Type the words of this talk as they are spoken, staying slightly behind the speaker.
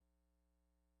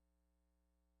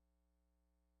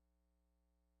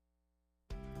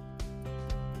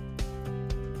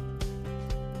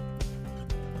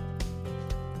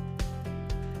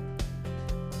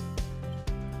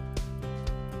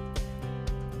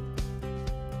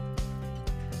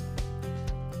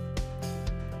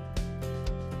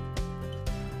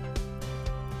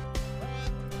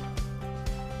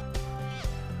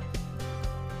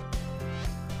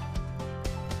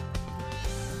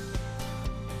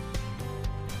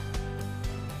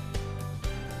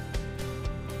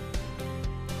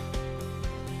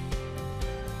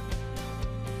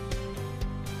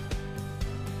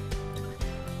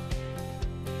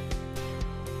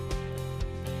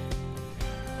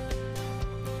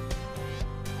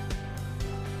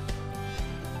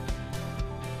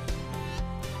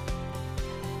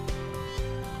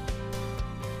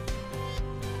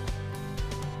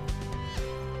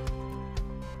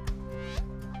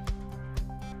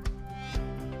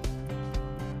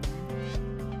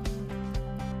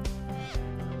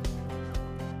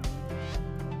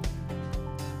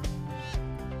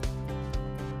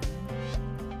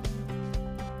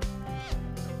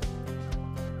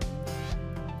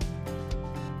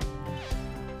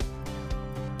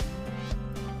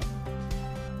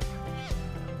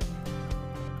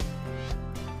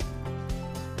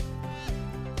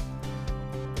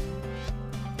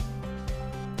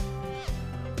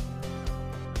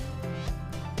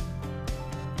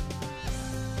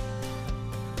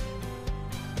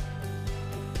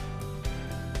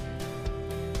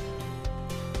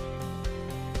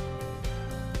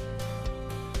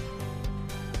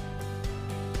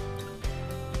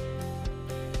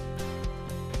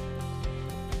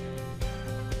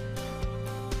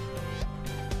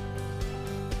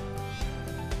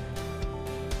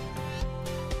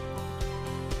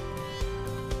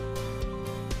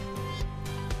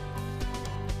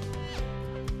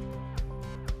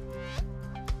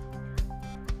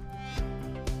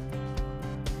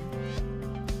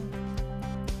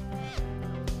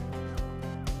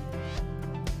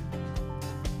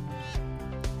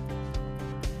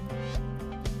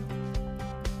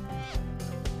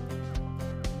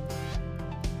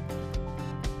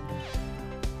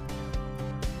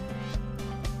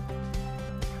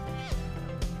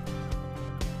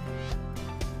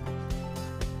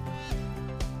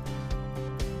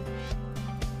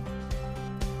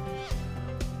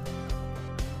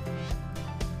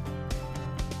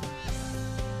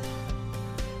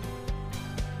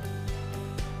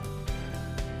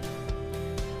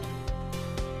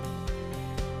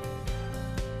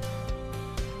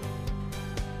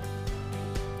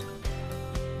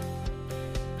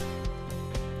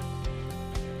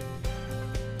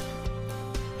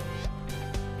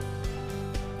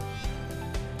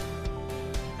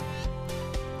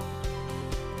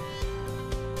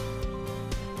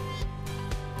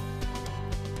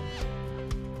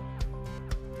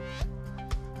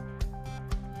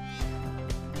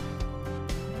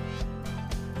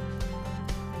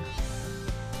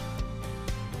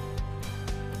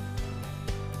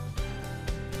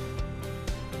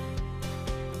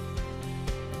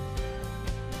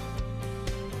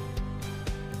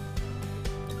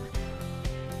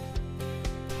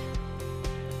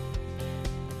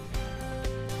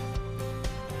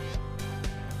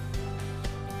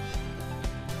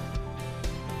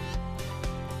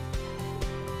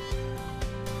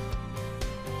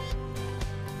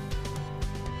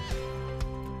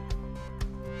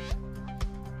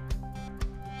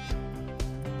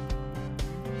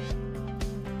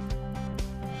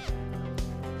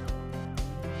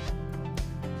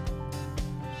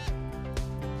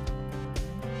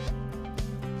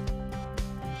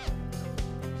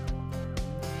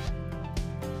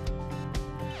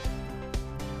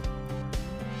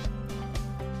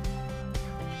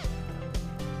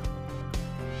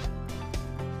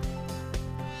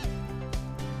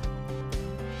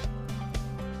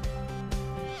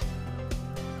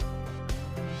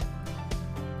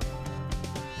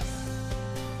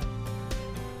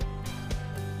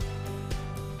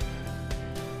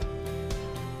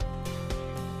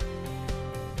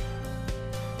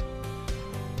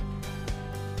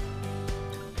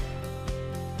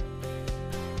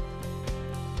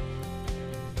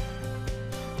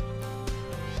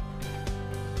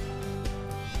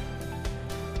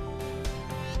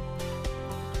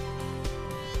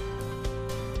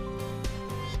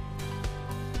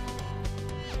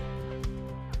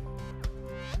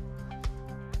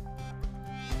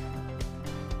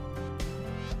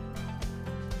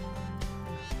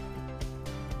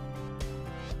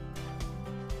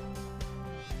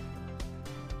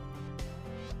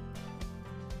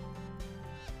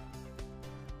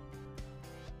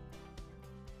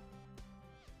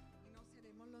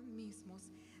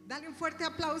Dale un fuerte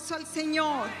aplauso al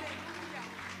Señor.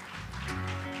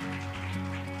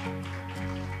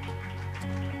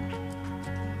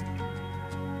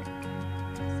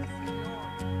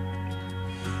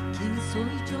 ¿Quién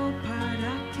soy yo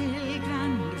para que el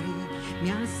gran rey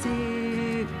me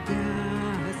acepte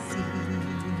así?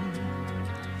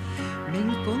 Me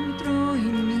encontró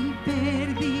en mi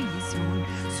perdición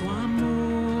su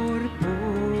amor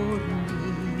por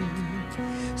mí,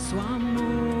 su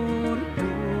amor por mí.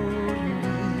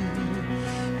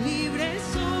 Libre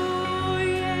soy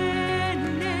en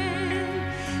él,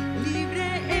 libre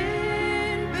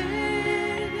en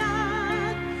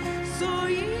verdad.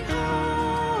 Soy hijo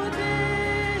de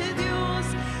Dios,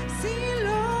 si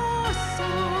lo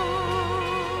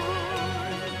soy.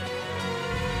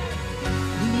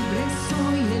 Libre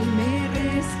soy, él me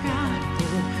rescató,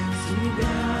 su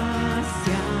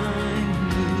gracia en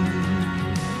mí.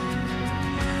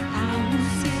 Aún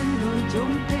siendo yo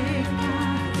un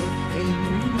pecado, él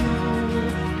murió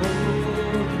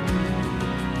por mí.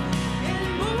 Él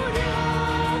murió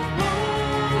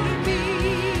por mí.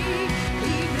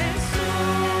 Libre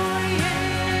soy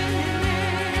en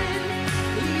él,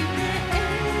 libre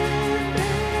en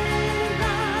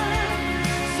verdad.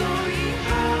 Soy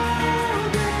hijo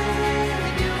de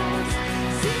Dios,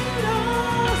 si lo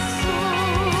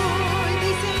soy.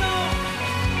 Díselo.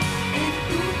 En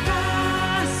tu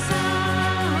casa,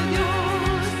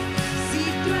 Dios,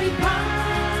 sitio hay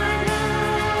para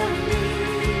mí.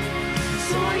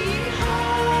 Soy hijo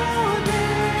de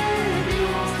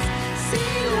Dios, si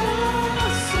lo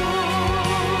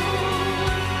soy.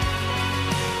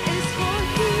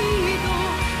 Escogido,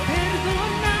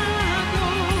 perdonado,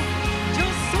 yo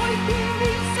soy quien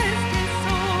dices que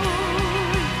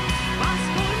soy. Vas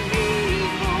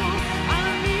conmigo a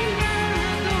mi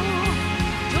lado,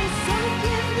 yo soy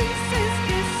quien dices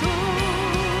que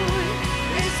soy.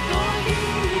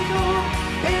 Escogido,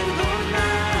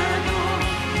 perdonado,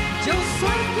 yo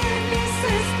soy quien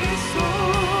dices que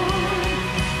soy.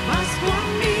 Vas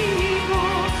conmigo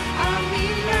a mi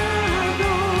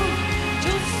lado,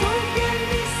 yo soy quien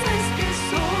dices que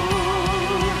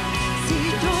soy. Si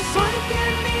yo soy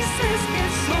quien dices que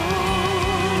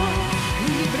soy,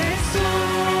 libre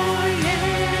soy.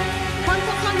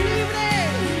 ¿Cuántos son libres?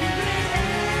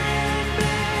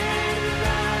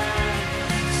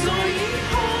 Soy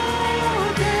hijo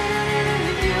de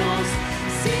Dios,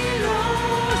 si lo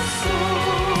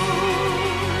soy.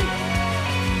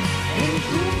 En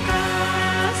tu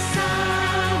casa,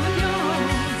 Dios,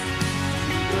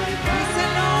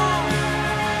 Díselo.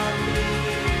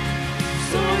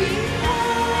 soy hijo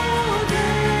de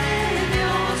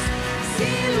Dios,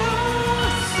 si lo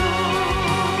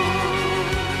soy.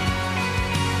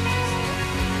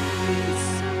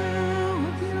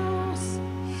 Dios,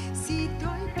 si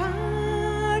doy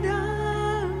para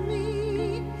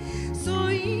mí,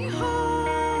 soy hijo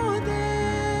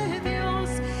de Dios,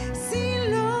 si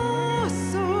lo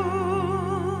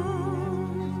soy.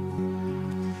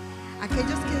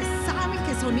 Aquellos que saben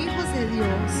que son hijos de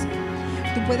Dios,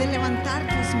 tú puedes levantar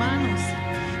tus manos,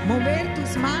 mover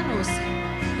tus manos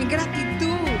en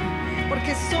gratitud,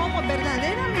 porque somos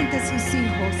verdaderamente sus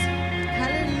hijos.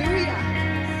 Aleluya.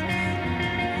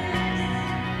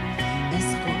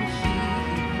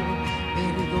 Escogido,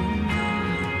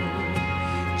 perdonado,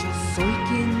 yo soy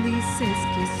quien dices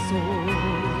que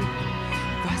soy.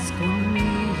 Vas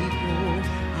conmigo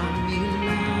a mi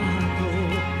lado,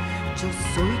 yo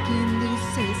soy quien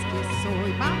dices que soy.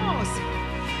 Vamos.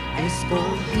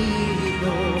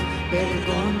 Escogido,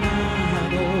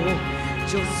 perdonado,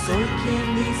 yo soy quien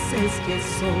dices que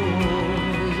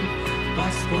soy.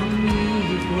 Vas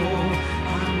conmigo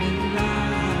a mi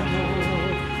lado,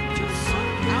 yo soy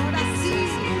quien Ahora sí.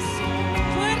 dices que soy.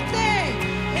 Fuerte.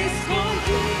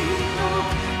 Escogido,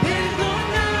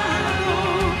 perdonado,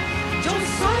 yo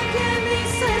soy quien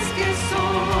dices que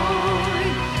soy.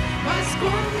 Vas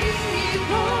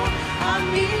conmigo a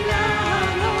mi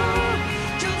lado,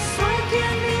 yo soy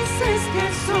quien dices que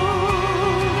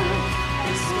soy.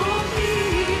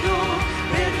 Escogido,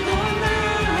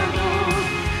 perdonado,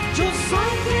 yo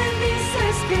soy quien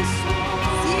dices que soy.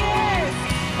 Sí es.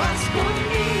 Vas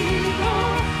conmigo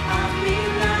a mi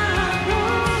lado,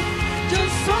 yo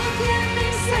soy quien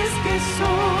dices que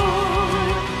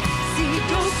soy. Si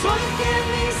yo soy quien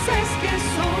dices que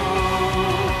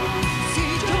soy, si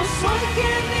yo soy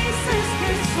quien dices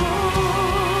que soy,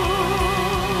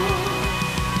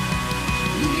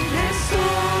 libre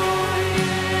soy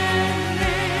en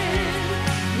él,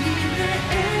 libre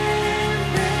en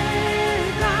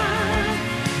verdad.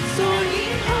 Soy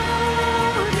hijo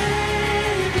de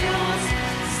Dios,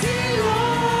 si lo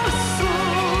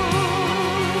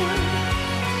soy.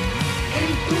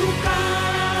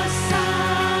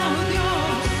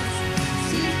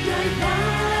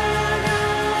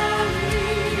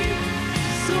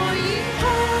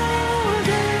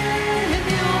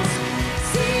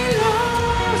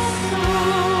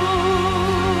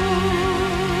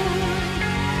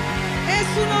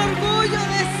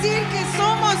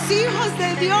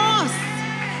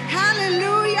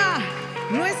 Hallelujah.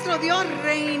 Nuestro Dios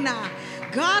reina.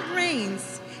 God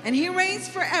reigns. And He reigns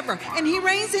forever. And He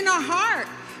reigns in our heart.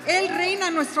 Él reina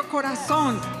en nuestro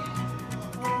corazón.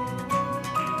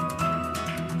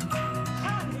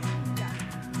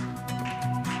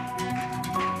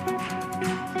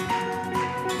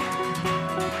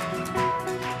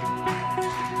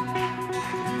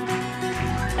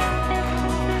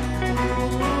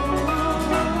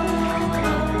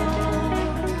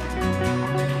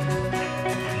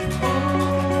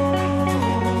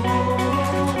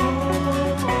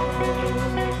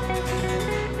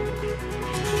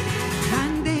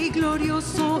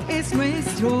 Es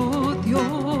nuestro Dios.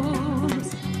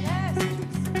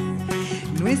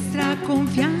 Nuestra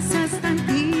confianza está en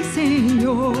ti,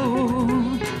 Señor.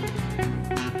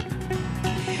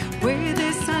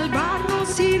 Puedes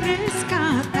salvarnos y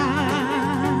rescatar.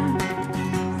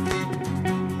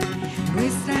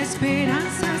 Nuestra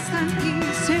esperanza está en ti,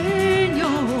 Señor.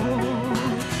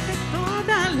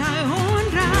 Toda la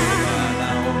honra,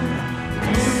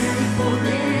 gloria y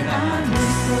poder a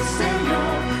nuestro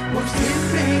Señor. Por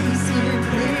siempre y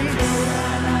siempre, toda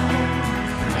la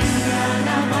honra y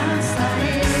alabanza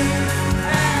es,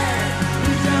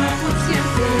 y ya por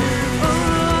siempre.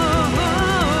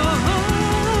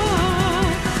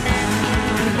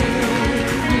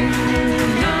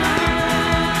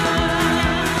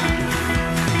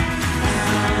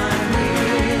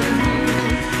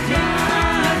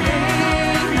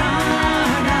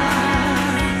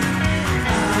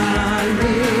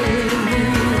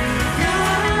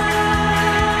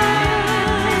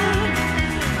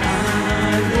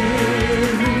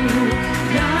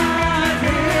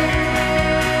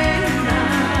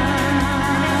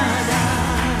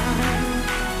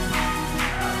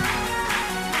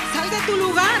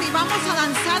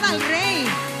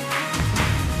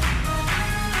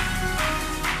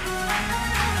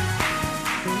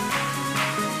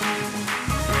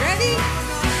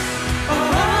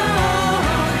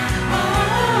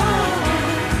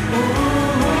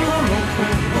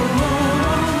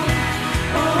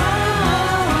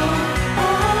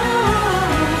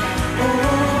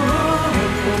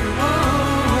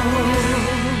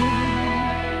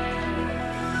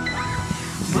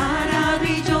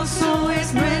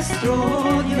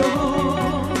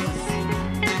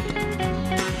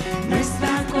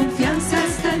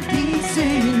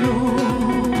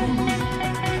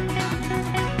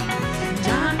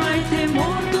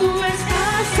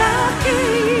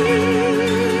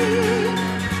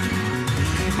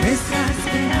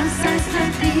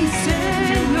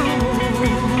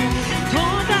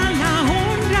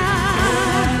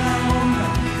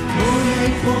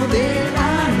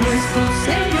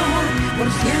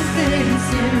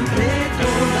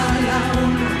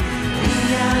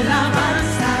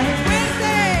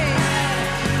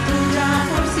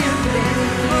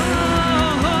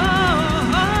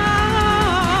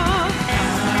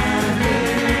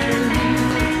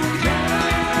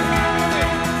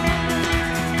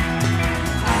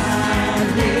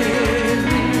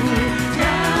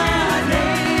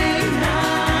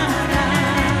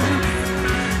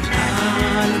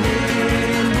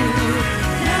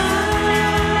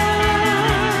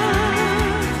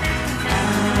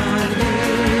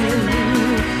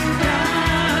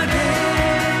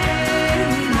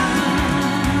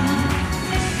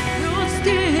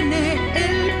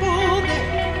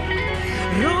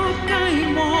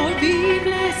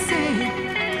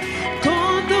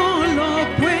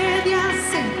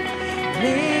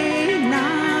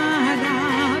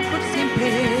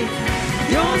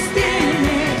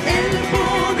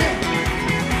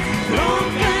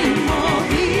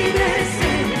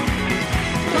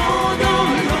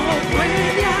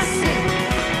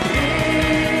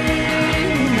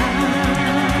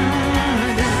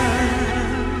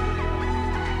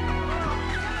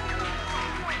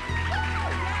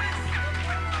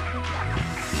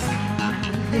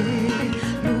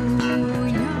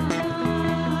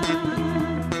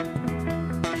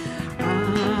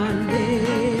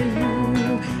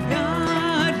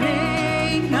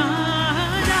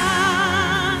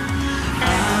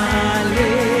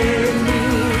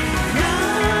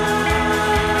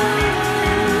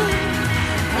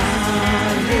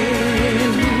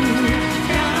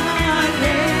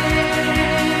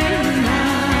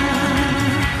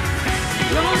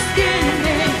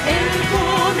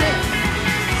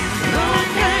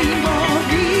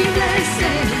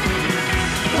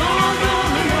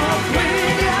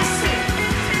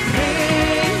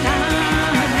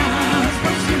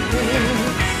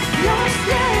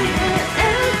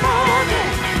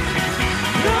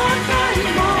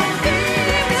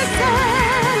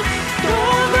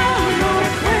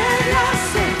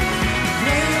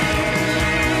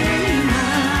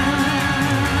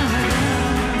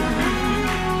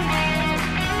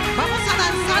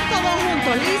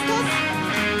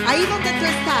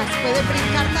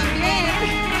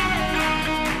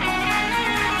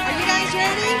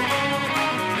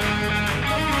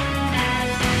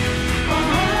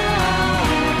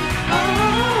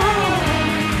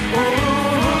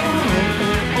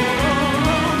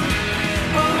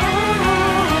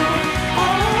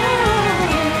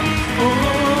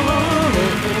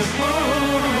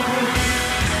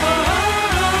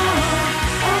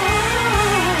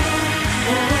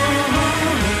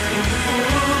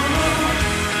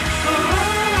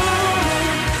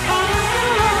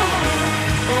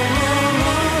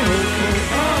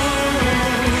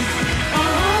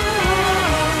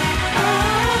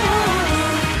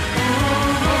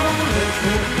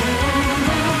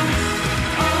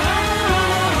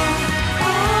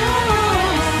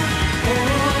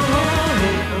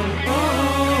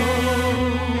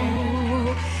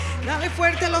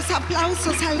 los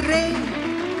aplausos al Rey.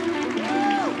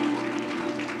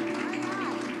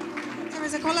 Se me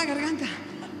secó la garganta.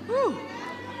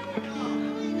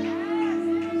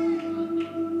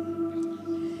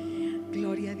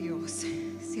 Gloria a Dios.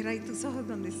 Cierra ahí tus ojos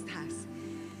donde estás.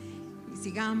 Y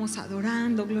sigamos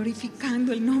adorando,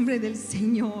 glorificando el nombre del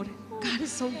Señor. God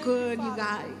is so good, you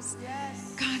guys.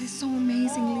 God is so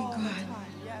amazingly good.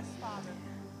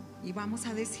 Y vamos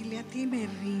a decirle a ti, me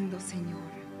rindo,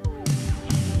 Señor.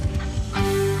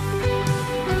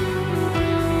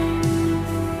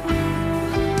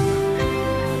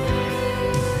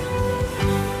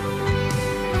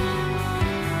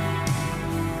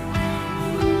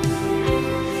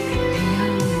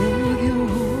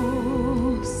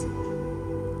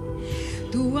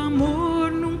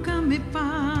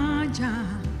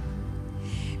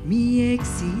 Mi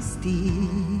existir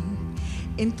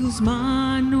en tus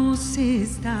manos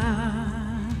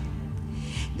está.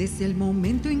 Desde el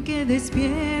momento en que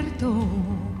despierto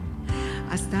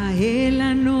hasta el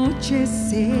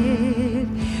anochecer,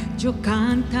 yo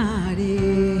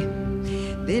cantaré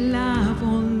de la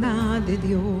bondad de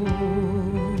Dios.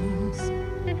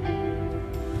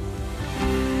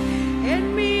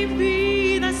 En mi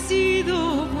vida ha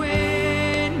sido bueno.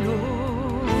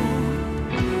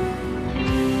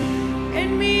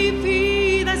 Mi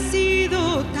vida ha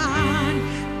sido tan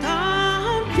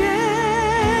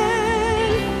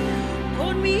fiel,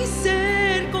 con mi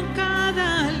ser, con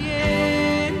cada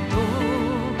aliento,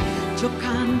 yo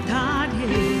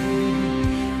cantaré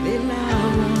de la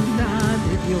bondad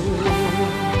de Dios.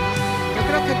 Yo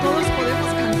creo que todos podemos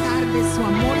cantar de su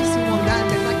amor y su bondad,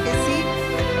 ¿verdad que sí?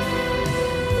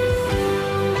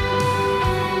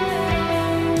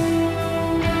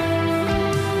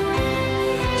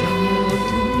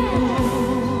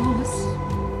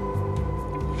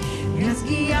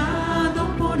 Guiado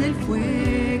por el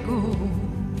fuego,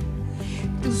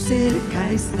 tú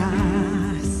cerca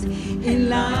estás en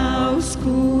la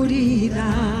oscuridad.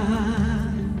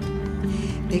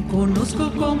 Te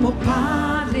conozco como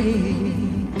Padre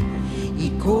y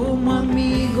como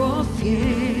amigo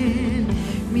fiel.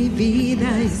 Mi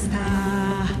vida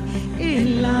está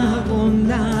en la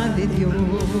bondad de Dios.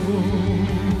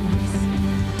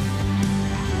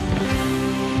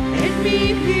 En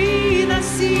mi vida ha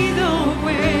sido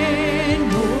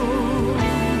bueno,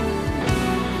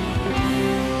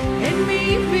 en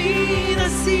mi vida ha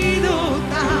sido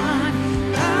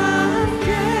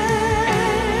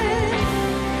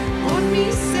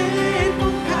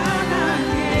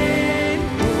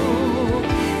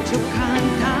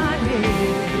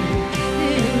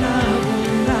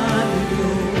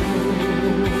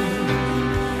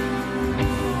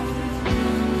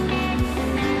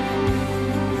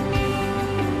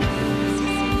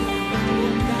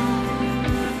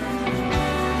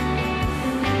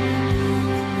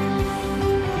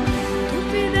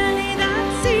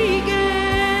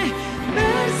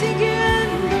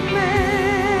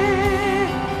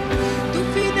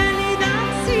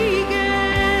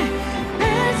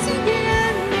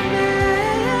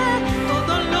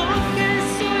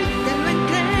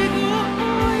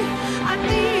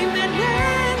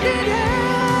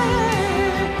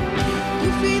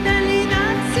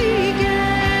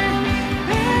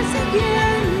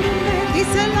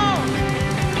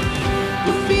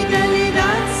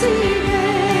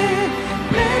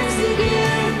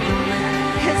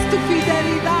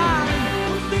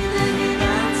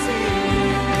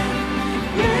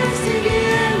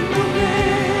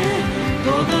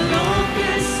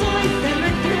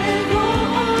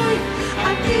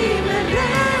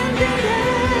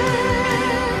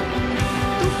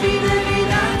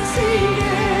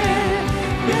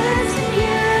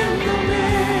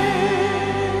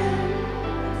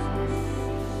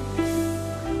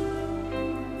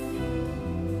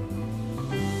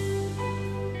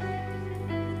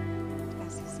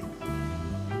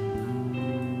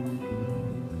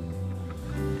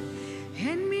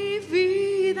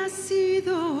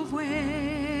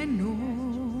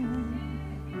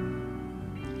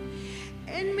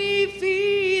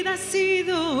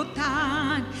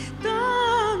tan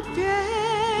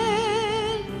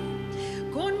fiel,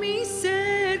 con mi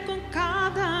ser, con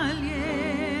cada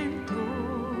aliento,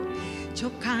 yo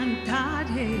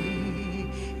cantaré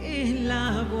de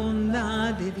la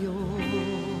bondad de Dios.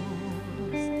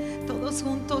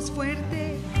 Fuerte,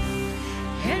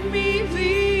 en mi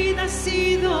vida ha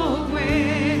sido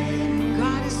bueno.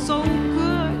 God is so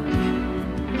good.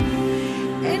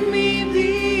 En mi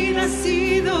vida ha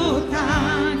sido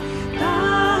tan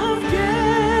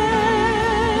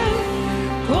fiel,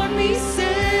 con mi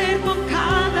ser, con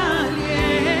cada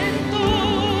aliento,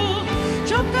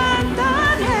 yo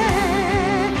cantaré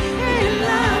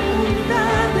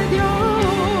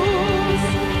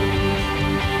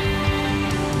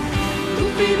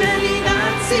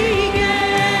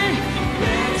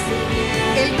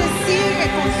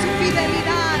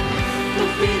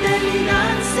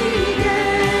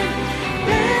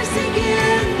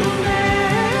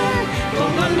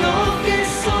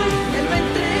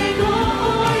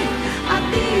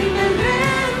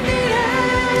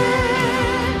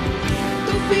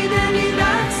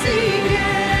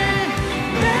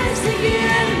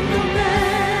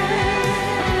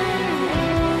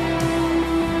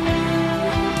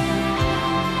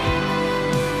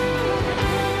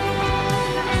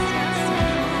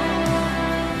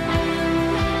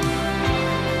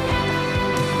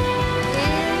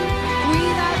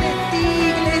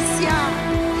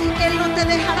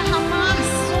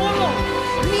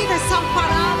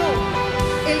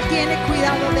tiene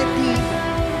cuidado de ti.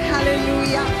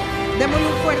 Aleluya. Démosle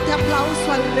un fuerte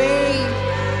aplauso al Rey.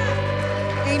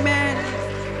 Amen.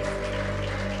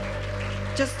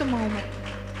 Just a moment.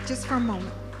 Just for a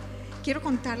moment. Quiero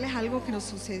contarles algo que nos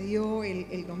sucedió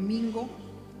el domingo.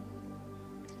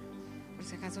 Por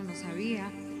si acaso no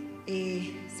sabía.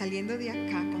 Saliendo de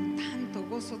acá con tanto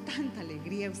gozo, tanta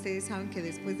alegría. Ustedes saben que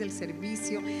después del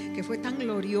servicio, que fue tan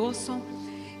glorioso,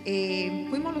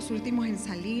 fuimos los últimos en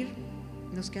salir.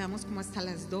 Nos quedamos como hasta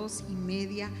las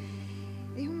 2:30.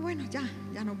 Y bueno, ya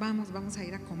nos vamos a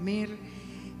ir a comer.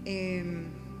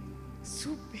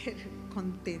 Súper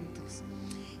contentos.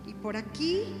 Y por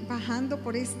aquí, bajando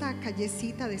por esta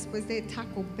callecita después de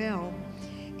Taco Bell,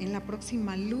 en la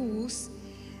próxima luz,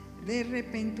 de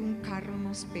repente un carro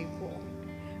nos pegó.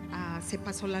 Se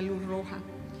pasó la luz roja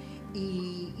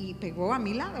y pegó a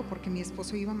mi lado porque mi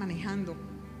esposo iba manejando.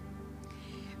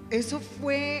 Eso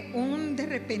fue un de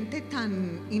repente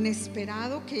tan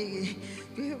inesperado que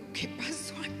yo digo, ¿qué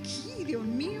pasó aquí? Dios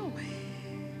mío.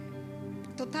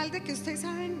 Total de que ustedes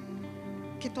saben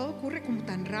que todo ocurre como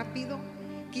tan rápido.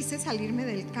 Quise salirme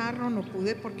del carro, no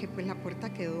pude porque pues la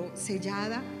puerta quedó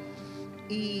sellada.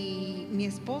 Y mi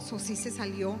esposo sí se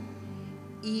salió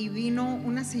y vino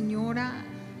una señora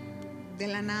de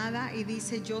la nada y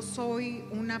dice: yo soy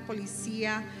una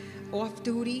policía off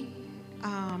duty,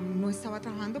 no estaba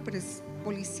trabajando pero es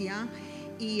policía,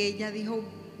 y ella dijo: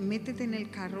 métete en el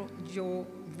carro, yo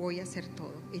voy a hacer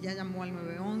todo. Ella llamó al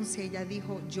 911, ella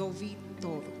dijo: yo vi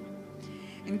todo.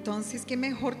 Entonces, qué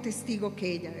mejor testigo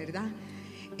que ella, ¿verdad?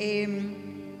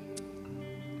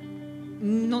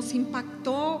 Nos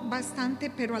impactó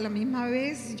bastante, pero a la misma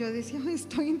vez yo decía: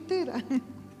 estoy entera,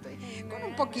 con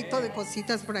un poquito de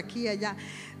cositas por aquí y allá,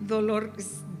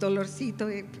 dolorcito.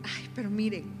 Ay, pero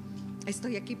mire,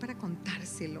 estoy aquí para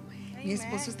contárselo. Mi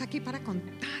esposo está aquí para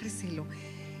contárselo.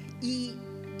 Y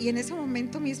en ese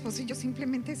momento mi esposo y yo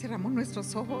simplemente cerramos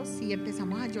nuestros ojos y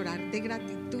empezamos a llorar de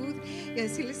gratitud y a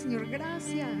decirle: Señor,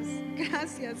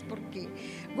 gracias porque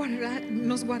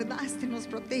nos guardaste, nos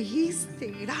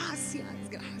protegiste, gracias.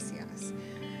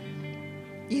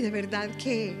 Y de verdad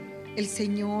que el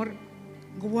Señor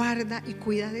guarda y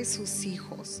cuida de sus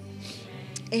hijos.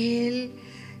 Él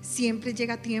siempre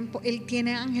llega a tiempo. Él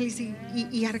tiene ángeles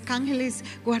y arcángeles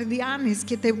guardianes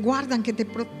que te guardan, que te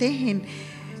protegen.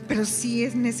 Pero sí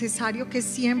es necesario que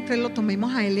siempre lo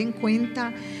tomemos a Él en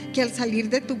cuenta, que al salir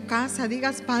de tu casa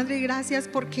digas: Padre, gracias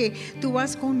porque tú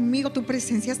vas conmigo, tu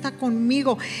presencia está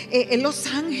conmigo. Los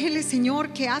ángeles,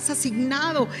 Señor, que has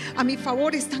asignado a mi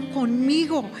favor están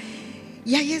conmigo.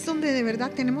 Y ahí es donde de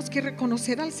verdad tenemos que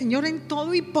reconocer al Señor en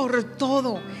todo y por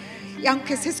todo. Y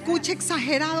aunque se escuche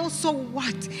exagerado, so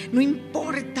what, no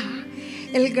importa.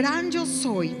 El gran yo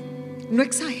soy no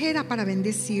exagera para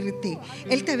bendecirte.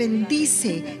 Él te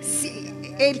bendice. Sí,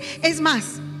 es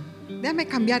más, déjame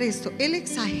cambiar esto. Él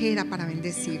exagera para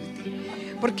bendecirte,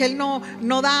 porque Él no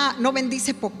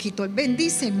bendice poquito, Él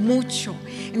bendice mucho.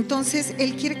 Entonces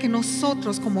Él quiere que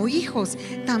nosotros como hijos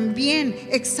también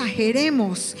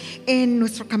exageremos en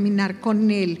nuestro caminar con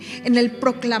Él, en el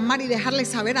proclamar y dejarle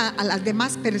saber a las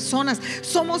demás personas: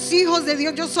 somos hijos de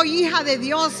Dios, yo soy hija de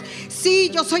Dios.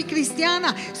 Sí, yo soy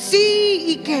cristiana. Sí,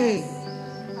 ¿y qué?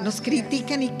 Nos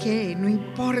critiquen y qué, no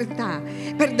importa.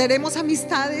 Perderemos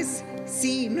amistades,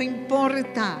 sí, no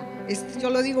importa.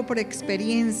 Yo lo digo por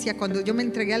experiencia. Cuando yo me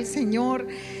entregué al Señor,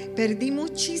 perdí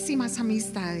muchísimas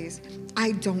amistades.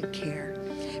 I don't care.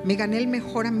 Me gané el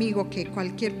mejor amigo que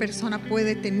cualquier persona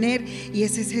puede tener, y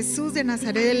ese es Jesús de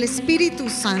Nazaret, el Espíritu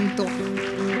Santo.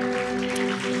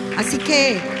 Así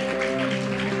que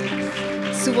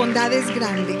su bondad es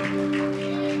grande.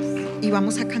 Y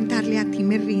vamos a cantarle: a ti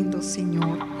me rindo,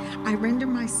 Señor. I render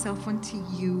myself unto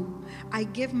you. I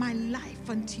give my life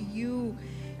unto you.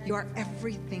 You are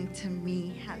everything to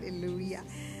me. Aleluya.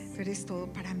 Tú eres todo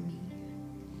para mí.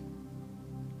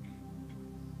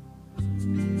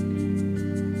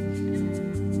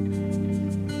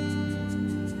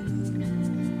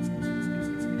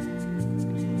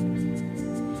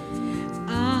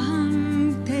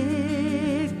 Ante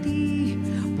ti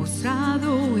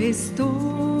postrado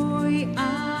estoy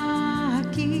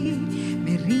aquí,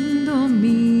 me rindo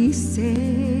mi ser,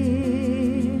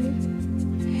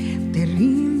 te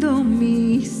rindo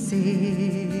mi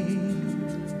ser.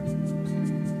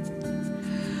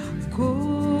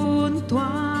 Con tu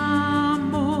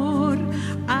amor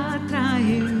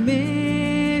atráeme,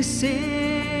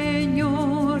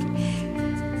 Señor.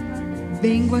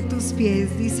 Vengo a tus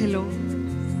pies, díselo.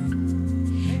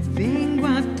 Vengo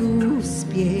a tus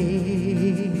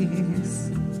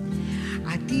pies,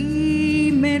 a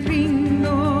ti me rindo.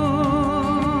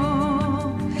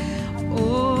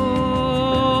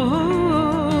 Oh,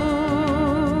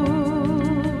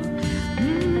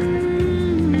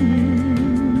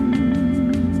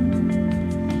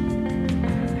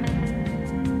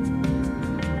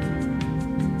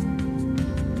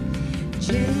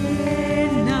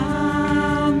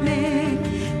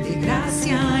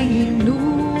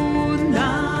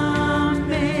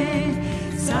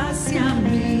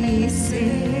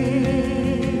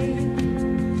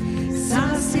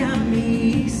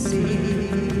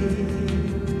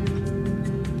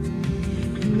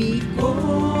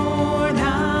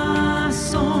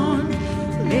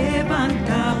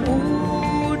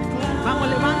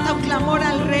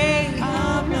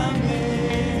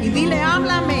 Dile,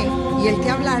 háblame, y Él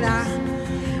te hablará.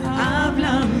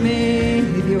 Háblame,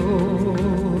 Dios,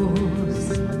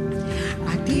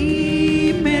 a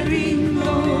ti me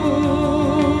rindo,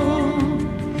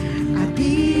 a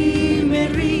ti me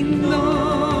rindo.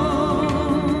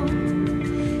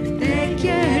 Te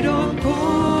quiero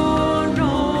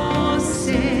conocer,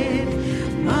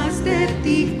 más de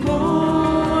ti conocer.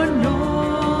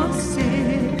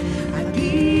 A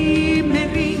ti me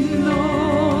rindo,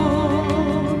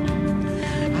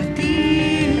 a ti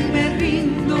me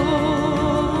rindo.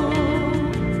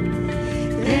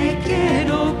 Te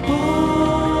quiero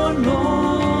conocer,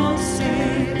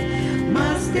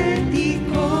 más de ti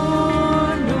conocer.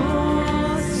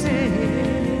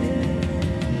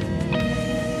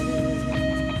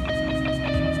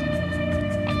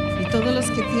 Y todos los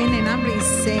que tienen hambre y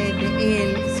sed de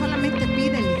Él, solamente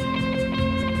pídele.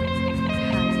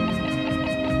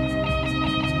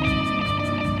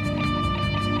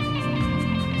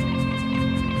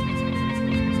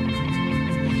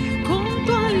 Con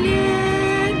tu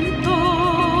aliento,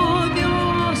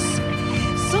 Dios,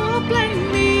 sopla en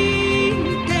mi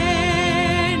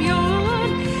interior.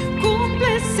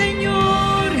 Cumple,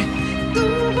 Señor, tu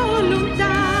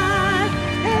voluntad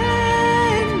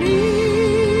en mí.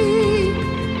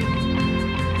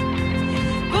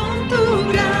 Con tu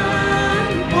gran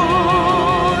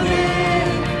poder,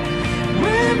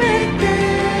 muévete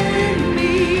en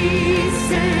mi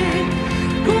ser.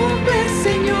 Cumple,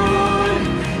 Señor,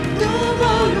 tu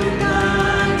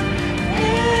voluntad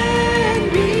en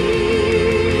mí.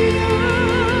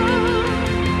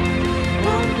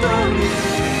 Con tu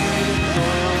aliento,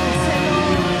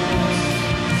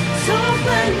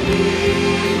 sopla en mi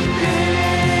interior.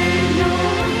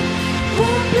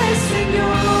 Cumple,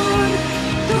 Señor,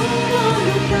 tu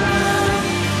voluntad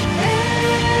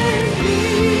en mí.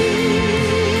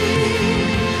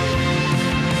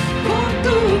 Con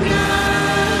tu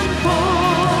gran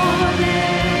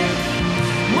poder,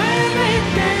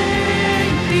 muévete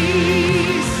en mi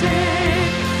ser.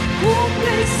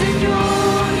 Cumple,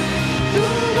 Señor, tu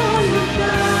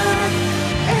voluntad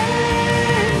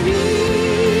en mí.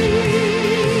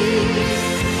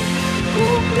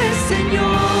 Cumple,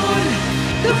 Señor,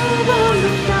 tu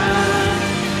voluntad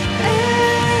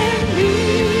en mí.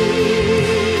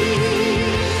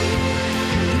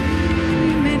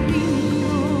 Me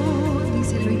rindo,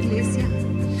 díselo, iglesia.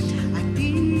 A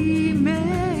ti me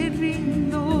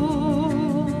rindo.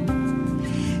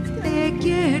 Te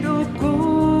quiero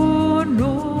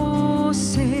conocer,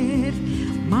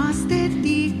 más de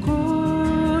ti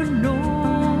conocer.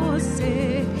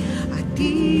 A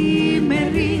ti me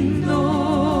rindo,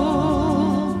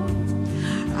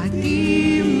 a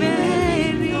ti me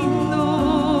rindo.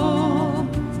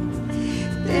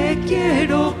 Te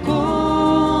quiero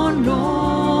conocer,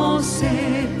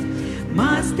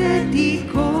 más de ti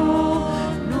conocer.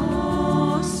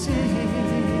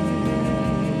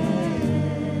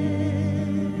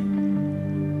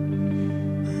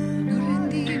 Nos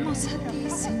rendimos a ti,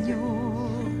 Señor.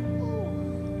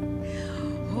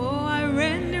 Oh, I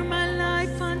render my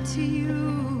life unto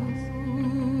you.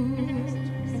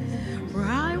 For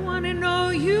I want to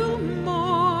know you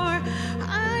more.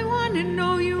 I want to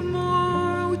know you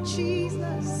more, oh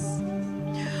Jesus.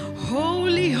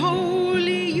 Holy,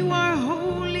 holy, you are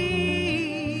holy.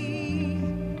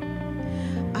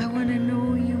 I want to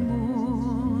know you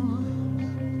more.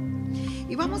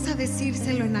 Y vamos a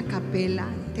decírselo en acapela.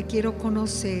 Te quiero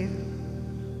conocer.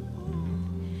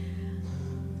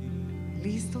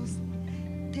 ¿Listos?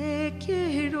 Te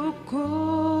quiero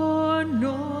conocer,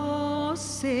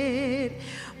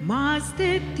 más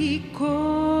de ti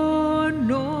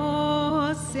conocer.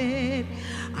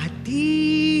 A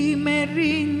ti me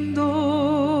rindo,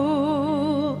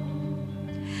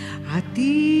 a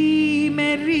ti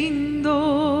me rindo.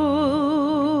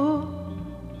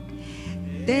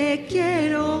 Te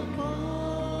quiero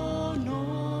conocer,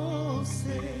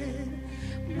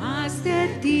 más de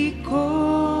ti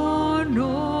conocer.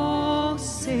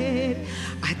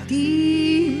 A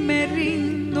ti me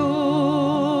rindo,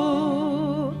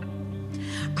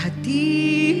 a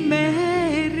ti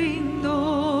me rindo.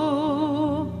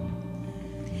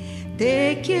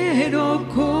 Te quiero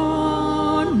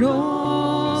conocer,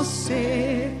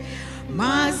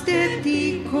 más de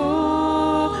ti conocer.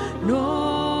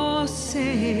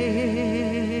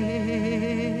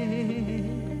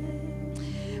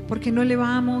 Porque no le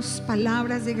damos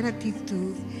palabras de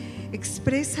gratitud.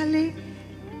 Exprésale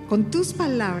con tus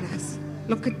palabras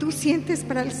lo que tú sientes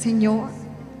para el Señor.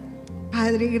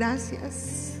 Padre,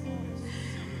 gracias.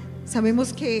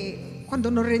 Sabemos que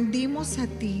cuando nos rendimos a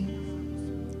ti,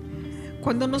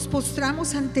 cuando nos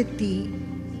postramos ante ti,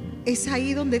 Es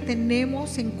ahí donde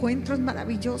tenemos encuentros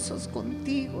maravillosos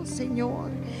contigo,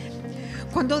 Señor.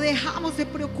 Cuando dejamos de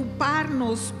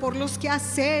preocuparnos por los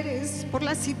quehaceres, por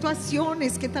las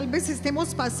situaciones que tal vez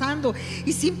estemos pasando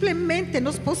y simplemente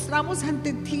nos postramos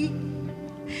ante ti,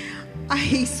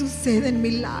 ahí suceden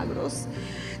milagros.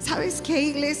 ¿Sabes qué,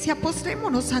 iglesia?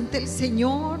 Postrémonos ante el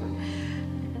Señor.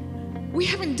 We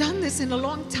haven't done this in a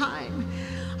long time.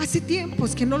 Hace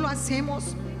tiempos que no lo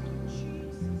hacemos.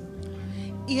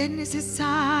 Y es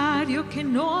necesario que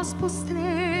nos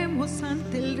postremos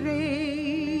ante el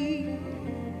Rey.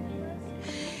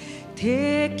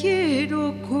 Te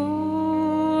quiero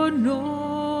conocer,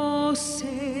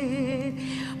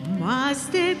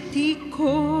 más de ti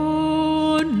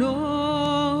conocer.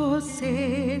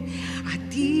 A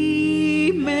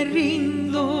ti me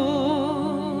rindo,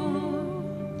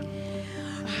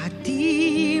 a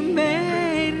ti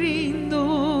me rindo.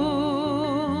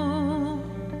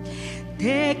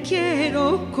 Te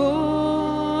quiero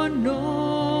conocer,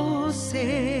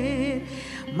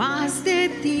 más de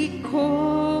ti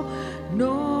conocer.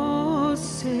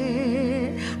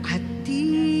 A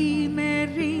ti me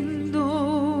rindo,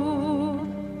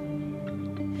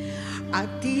 a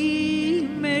ti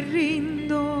me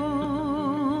rindo.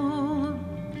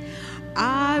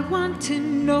 I want to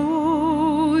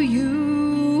know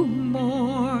you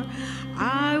more.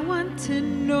 I want to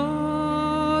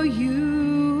know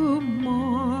you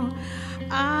more.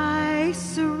 I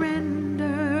surrender.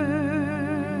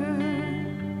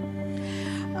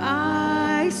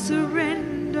 I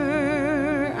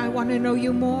surrender. I want to know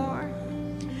you more.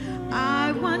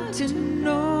 I want to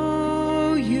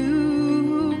know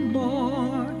you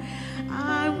more.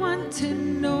 I want to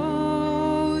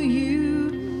know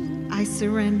you. I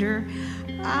surrender.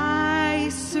 I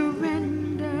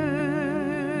surrender.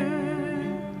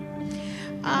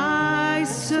 I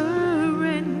surrender.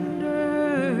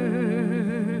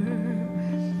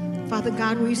 Father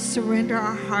God, we surrender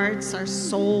our hearts, our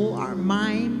soul, our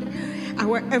mind,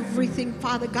 our everything,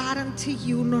 Father God, unto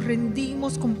you. Nos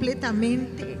rendimos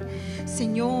completamente,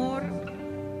 Señor.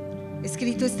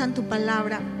 Escrito está en tu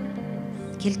palabra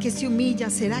que el que se humilla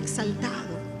será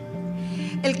exaltado.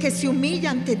 El que se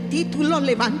humilla ante ti, tú lo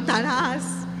levantarás.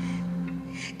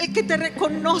 El que te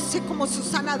reconoce como su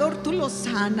sanador, tú lo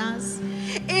sanas.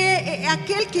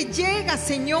 Aquel que llega,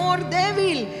 Señor,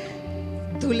 débil,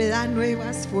 tú le das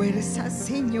nuevas fuerzas,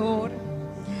 Señor.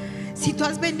 Si tú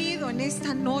has venido en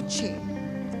esta noche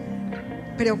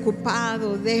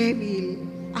preocupado, débil,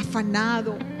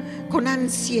 afanado, con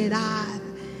ansiedad,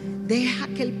 deja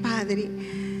que el Padre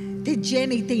te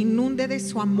llene y te inunde de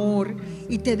su amor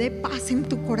y te dé paz en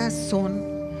tu corazón.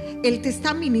 Él te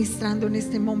está ministrando en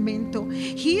este momento.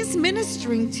 He is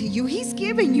ministering to you. He's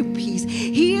giving you peace.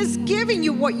 He is giving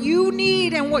you what you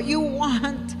need and what you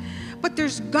want. But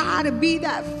there's got to be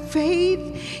that faith.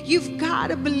 You've got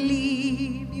to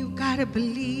believe. You've got to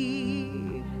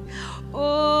believe.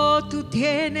 Oh, tú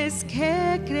tienes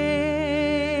que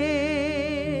creer.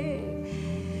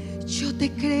 Yo te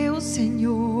creo,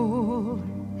 Señor.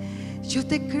 Yo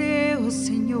te creo,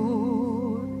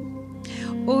 Señor.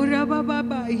 Ora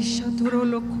baba isha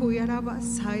torolo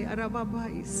kuyarabasai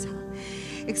arababaisa.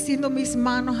 Extiendo mis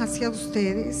manos hacia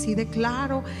ustedes y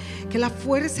declaro que la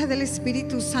fuerza del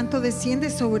Espíritu Santo desciende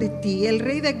sobre ti. El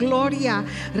Rey de Gloria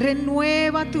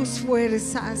renueva tus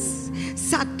fuerzas,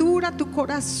 satura tu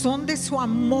corazón de su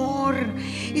amor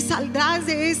y saldrás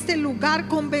de este lugar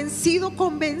convencido,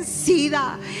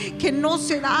 convencida que no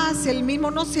serás el mismo,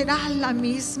 no serás la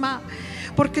misma.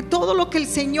 Porque todo lo que el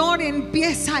Señor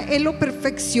empieza, Él lo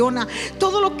perfecciona.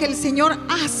 Todo lo que el Señor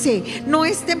hace no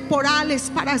es temporal, es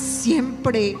para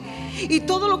siempre. Y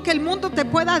todo lo que el mundo te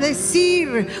pueda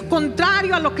decir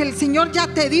contrario a lo que el Señor ya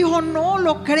te dijo, no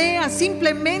lo creas.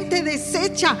 Simplemente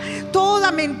desecha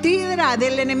toda mentira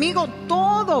del enemigo,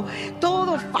 todo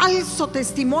falso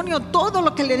testimonio, todo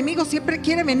lo que el enemigo siempre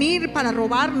quiere venir para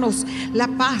robarnos la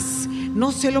paz.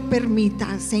 No se lo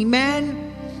permitas.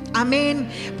 Amén. Amén.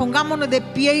 Pongámonos de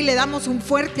pie y le damos un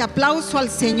fuerte aplauso al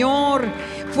Señor.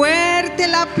 Fuerte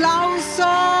el aplauso.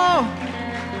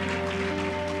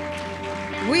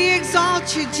 We exalt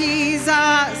you, Jesus.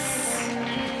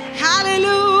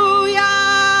 Aleluya.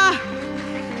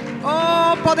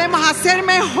 Oh, podemos hacer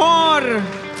mejor.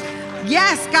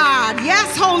 Yes, God.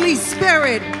 Yes, Holy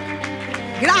Spirit.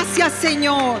 Gracias,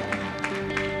 Señor.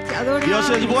 Te adoramos, Dios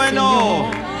es bueno.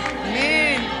 Señor.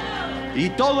 Amén. Y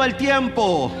todo el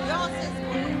tiempo.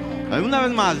 Una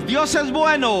vez más, Dios es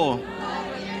bueno.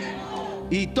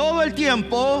 Y todo el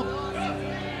tiempo.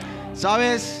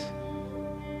 ¿Sabes?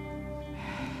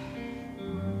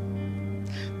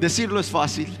 Decirlo es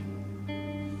fácil.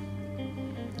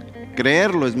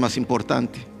 Creerlo es más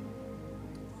importante.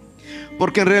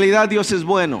 Porque en realidad Dios es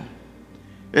bueno.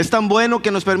 Es tan bueno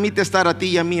que nos permite estar a ti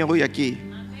y a mí hoy aquí.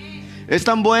 Es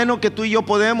tan bueno que tú y yo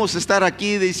podemos estar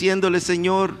aquí diciéndole: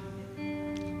 Señor,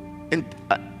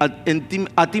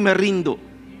 a ti me rindo.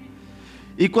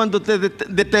 Y cuando te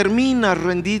determinas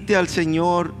rendirte al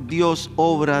Señor, Dios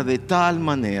obra de tal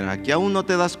manera que aún no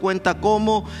te das cuenta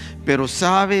cómo, pero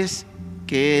sabes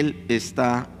que Él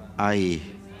está ahí.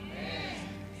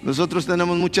 Nosotros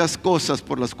tenemos muchas cosas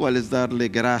por las cuales darle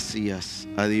gracias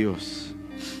a Dios.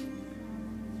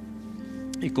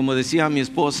 Y como decía mi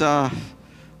esposa,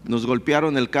 nos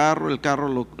golpearon el carro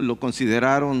lo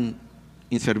consideraron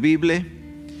inservible,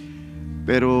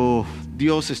 pero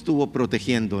Dios estuvo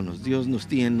protegiéndonos. Dios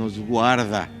nos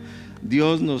guarda,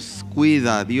 Dios nos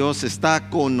cuida, Dios está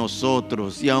con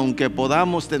nosotros. Y aunque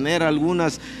podamos tener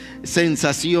algunas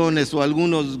sensaciones o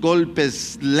algunos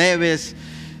golpes leves,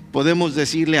 podemos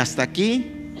decirle: hasta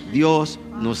aquí Dios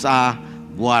nos ha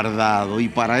guardado, y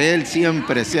para Él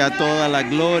siempre sea toda la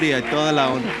gloria y toda la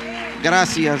honra.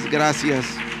 Gracias, gracias.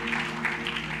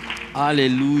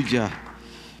 Aleluya.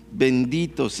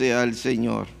 Bendito sea el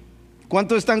Señor.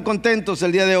 ¿Cuántos están contentos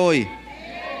el día de hoy?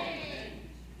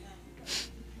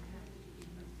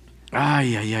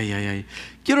 Ay.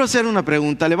 Quiero hacer una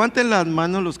pregunta. Levanten las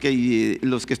manos los que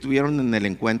estuvieron en el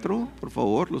encuentro, por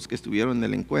favor, los que estuvieron en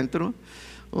el encuentro.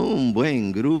 Un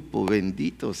buen grupo,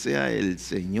 bendito sea el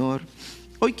Señor.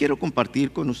 Hoy quiero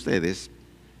compartir con ustedes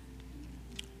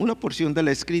una porción de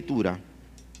la Escritura,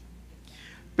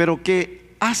 pero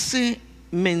que hace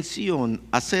mención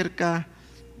acerca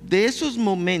de esos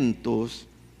momentos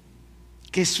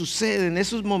que suceden,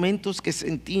 esos momentos que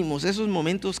sentimos, esos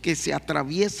momentos que se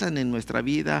atraviesan en nuestra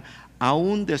vida,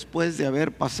 aún después de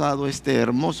haber pasado este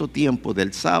hermoso tiempo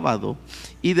del sábado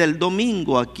y del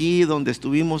domingo aquí, donde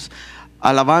estuvimos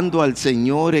alabando al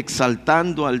Señor,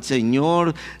 exaltando al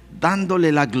Señor,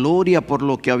 dándole la gloria por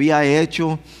lo que había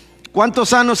hecho. ¿Cuántos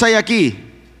sanos hay aquí?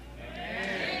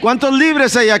 ¿Cuántos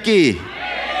libres hay aquí?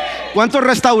 ¿Cuántos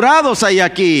restaurados hay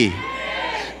aquí?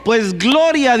 Pues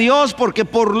gloria a Dios, porque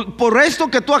por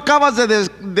esto que tú acabas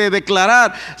de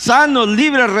declarar, sanos,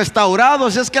 libres,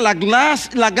 restaurados, es que la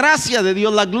gracia de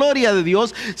Dios, la gloria de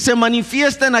Dios se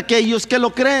manifiesta en aquellos que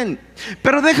lo creen.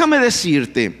 Pero déjame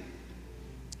decirte,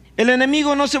 el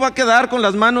enemigo no se va a quedar con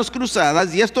las manos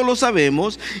cruzadas, y esto lo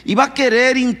sabemos, y va a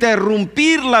querer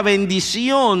interrumpir la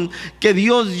bendición que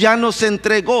Dios ya nos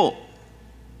entregó.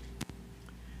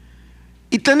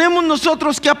 Y tenemos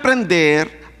nosotros que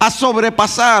aprender a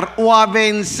sobrepasar o a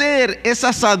vencer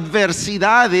esas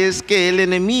adversidades que el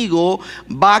enemigo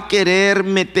va a querer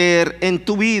meter en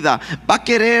tu vida. Va a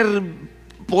querer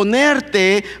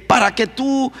ponerte para que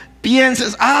tú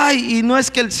pienses: ay, y no es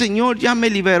que el Señor ya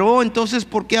me liberó, entonces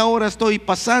 ¿por qué ahora estoy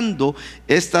pasando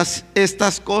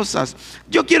estas cosas?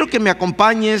 Yo quiero que me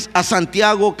acompañes a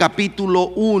Santiago capítulo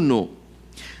 1.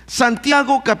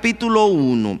 Santiago capítulo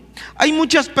 1. Hay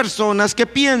muchas personas que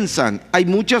piensan, hay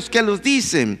muchos que los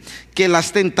dicen, que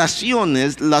las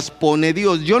tentaciones las pone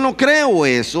Dios. Yo no creo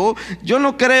eso. Yo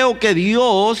no creo que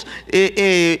Dios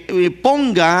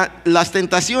ponga las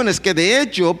tentaciones, que de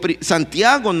hecho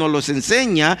Santiago nos los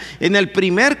enseña en el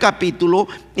primer capítulo,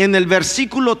 en el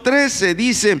versículo 13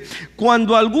 dice: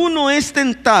 cuando alguno es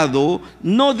tentado,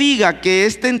 no diga que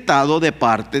es tentado de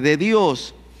parte de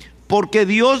Dios, porque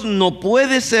Dios no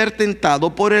puede ser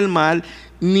tentado por el mal,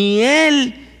 ni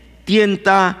Él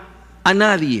tienta a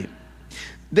nadie.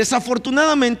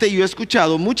 Desafortunadamente yo he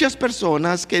escuchado muchas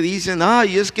personas que dicen: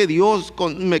 ay, es que Dios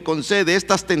me concede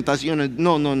estas tentaciones.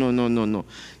 No.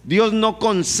 Dios no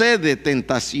concede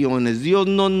tentaciones, Dios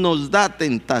no nos da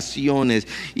tentaciones.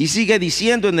 Y sigue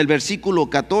diciendo en el versículo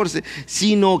 14: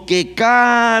 sino que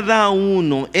cada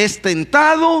uno es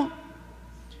tentado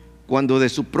cuando de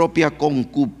su propia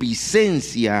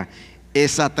concupiscencia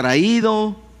es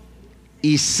atraído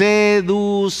y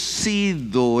seducido.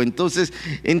 Entonces,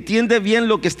 entiende bien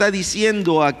lo que está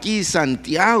diciendo aquí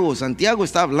Santiago. Santiago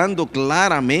está hablando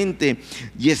claramente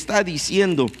y está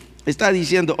diciendo: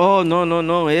 oh,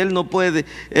 no, él no puede,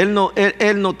 él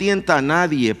no tienta a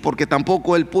nadie, porque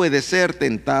tampoco él puede ser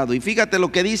tentado. Y fíjate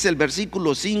lo que dice el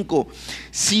versículo 5: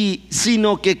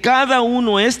 sino que cada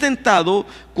uno es tentado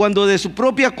cuando de su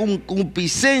propia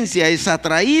concupiscencia es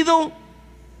atraído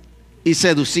y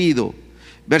seducido.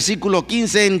 Versículo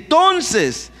 15: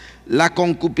 entonces la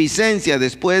concupiscencia,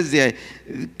 después de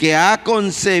que ha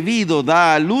concebido,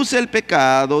 da a luz el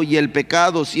pecado, y el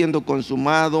pecado, siendo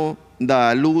consumado, da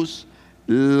a luz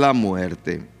la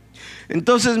muerte.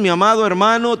 Entonces, mi amado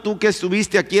hermano, tú que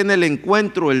estuviste aquí en el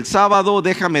encuentro el sábado,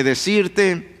 déjame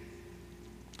decirte,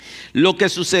 Lo que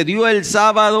sucedió el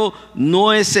sábado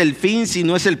no es el fin,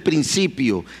 sino es el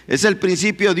principio. Es el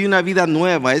principio de una vida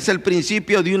nueva, es el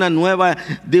principio de una nueva,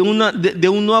 de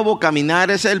un nuevo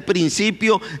caminar, es el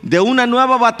principio de una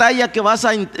nueva batalla que vas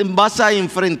a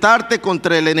enfrentarte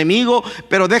contra el enemigo.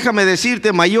 Pero déjame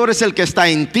decirte, mayor es el que está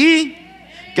en ti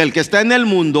que el que está en el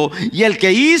mundo, y el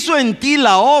que hizo en ti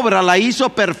la obra la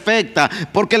hizo perfecta,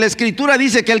 porque la Escritura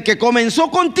dice que el que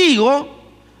comenzó contigo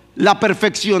la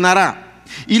perfeccionará,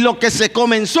 y lo que se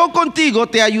comenzó contigo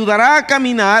te ayudará a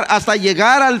caminar hasta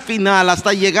llegar al final,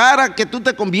 hasta llegar a que tú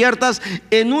te conviertas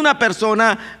en una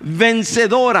persona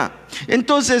vencedora.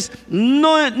 Entonces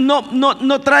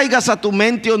no traigas a tu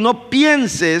mente o no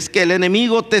pienses que el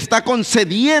enemigo te está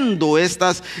concediendo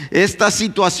estas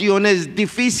situaciones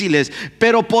difíciles,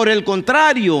 pero por el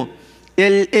contrario,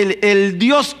 el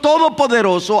Dios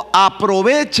Todopoderoso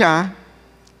aprovecha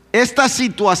estas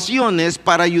situaciones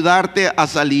para ayudarte a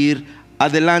salir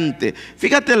adelante.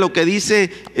 Fíjate lo que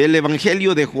dice el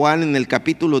Evangelio de Juan en el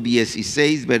capítulo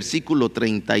 16, versículo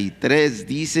 33.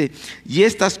 Dice: y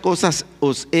estas cosas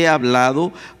os he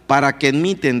hablado para que en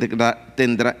mí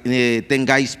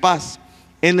tengáis paz.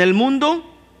 En el mundo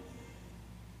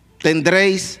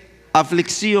tendréis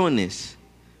aflicciones,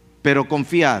 pero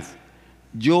confiad,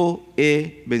 yo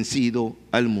he vencido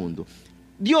al mundo.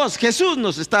 Jesús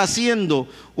nos está haciendo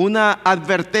una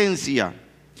advertencia.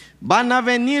 Van a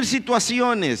venir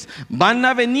situaciones, van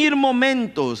a venir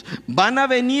momentos, van a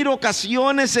venir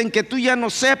ocasiones en que tú ya no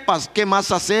sepas qué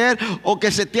más hacer o que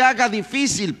se te haga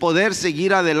difícil poder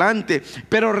seguir adelante.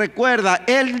 Pero recuerda,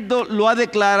 Él lo ha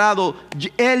declarado,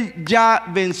 Él ya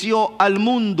venció al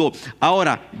mundo.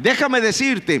 Ahora, déjame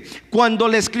decirte, cuando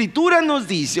la Escritura nos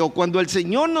dice, o cuando el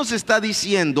Señor nos está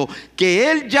diciendo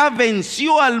que Él ya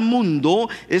venció al mundo,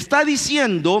 está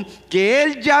diciendo que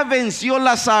Él ya venció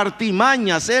las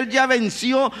artimañas, Él ya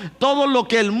venció todo lo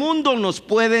que el mundo nos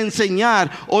puede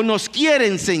enseñar o nos quiere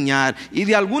enseñar, y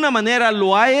de alguna manera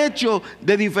lo ha hecho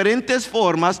de diferentes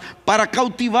formas para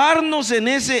cautivarnos en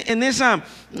esa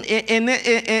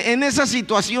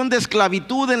situación de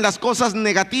esclavitud, en las cosas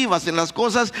negativas, en las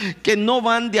cosas que no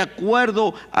van de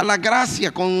acuerdo a la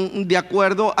gracia, de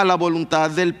acuerdo a la voluntad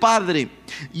del Padre.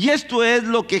 Y esto es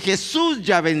lo que Jesús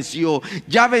ya venció.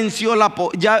 Ya venció la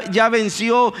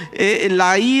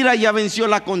ira, ya venció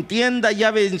la contienda,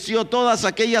 ya venció todas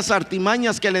aquellas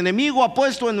artimañas que el enemigo ha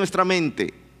puesto en nuestra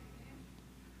mente.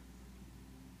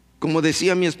 Como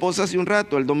decía mi esposa hace un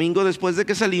rato, el domingo después de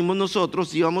que salimos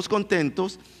nosotros íbamos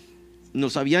contentos,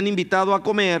 nos habían invitado a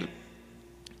comer,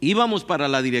 íbamos para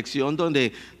la dirección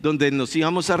donde nos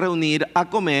íbamos a reunir a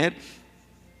comer,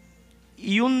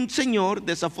 y un señor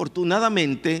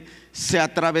desafortunadamente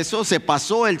se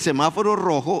pasó el semáforo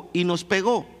rojo y nos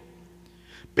pegó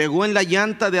en la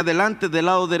llanta de adelante del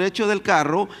lado derecho del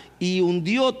carro y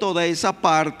hundió toda esa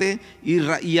parte,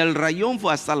 y el rayón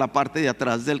fue hasta la parte de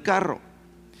atrás del carro.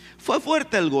 Fue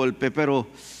fuerte el golpe, pero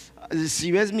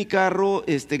si ves mi carro,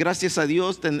 gracias a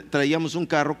Dios traíamos un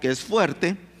carro que es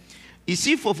fuerte, y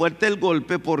sí fue fuerte el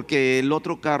golpe porque el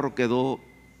otro carro quedó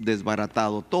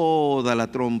desbaratado, toda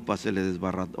la trompa se le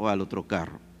desbarató al otro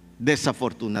carro,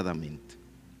 desafortunadamente.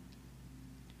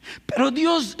 Pero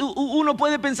Dios, uno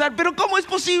puede pensar, pero ¿cómo es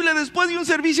posible después de un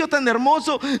servicio tan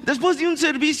hermoso, después de un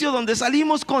servicio donde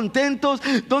salimos contentos,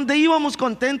 donde íbamos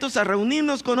contentos a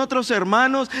reunirnos con otros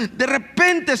hermanos, de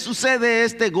repente sucede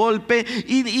este golpe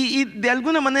y de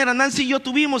alguna manera Nancy y yo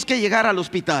tuvimos que llegar al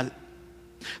hospital?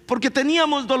 Porque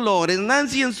teníamos dolores,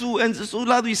 Nancy en su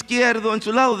lado izquierdo, en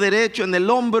su lado derecho, en el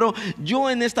hombro,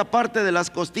 yo en esta parte de las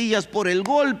costillas por el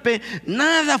golpe.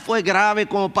 Nada fue grave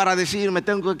como para decir me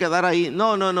tengo que quedar ahí.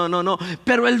 No,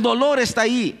 pero el dolor está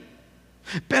ahí.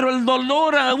 Pero el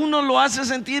dolor a uno lo hace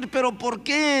sentir, pero ¿por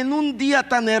qué en un día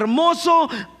tan hermoso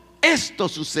esto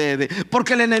sucede?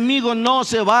 Porque el enemigo no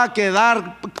se va a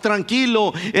quedar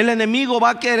tranquilo. El enemigo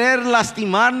va a querer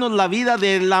lastimarnos la vida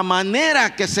de la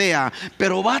manera que sea,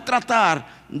 pero va a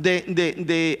tratar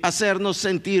de hacernos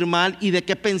sentir mal y de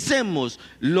que pensemos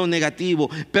lo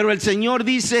negativo. Pero el Señor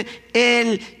dice,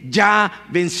 Él ya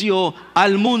venció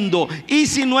al mundo, y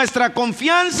si nuestra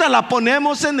confianza la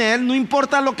ponemos en Él, no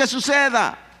importa lo que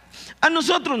suceda. A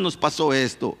nosotros nos pasó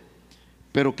esto,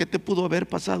 pero ¿qué te pudo haber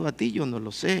pasado a ti? Yo no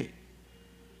lo sé.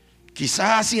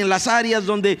 Quizás y en las áreas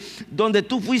donde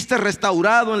tú fuiste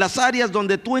restaurado, en las áreas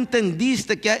donde tú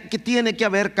entendiste que tiene que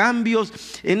haber cambios,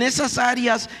 en esas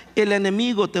áreas el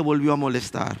enemigo te volvió a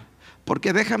molestar.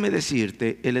 Porque déjame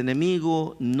decirte, el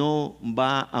enemigo no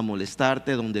va a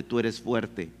molestarte donde tú eres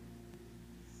fuerte,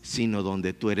 sino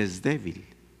donde tú eres débil.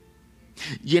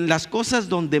 Y en las cosas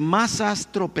donde más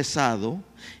has tropezado,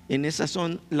 en esas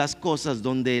son las cosas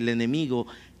donde el enemigo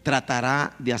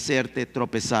tratará de hacerte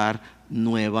tropezar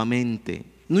nuevamente.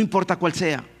 No importa cuál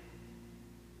sea.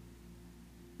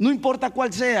 No importa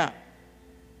cuál sea.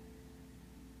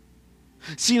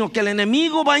 Sino que el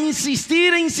enemigo va a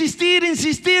insistir, insistir,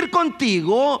 insistir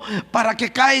contigo para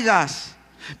que caigas.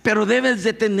 Pero debes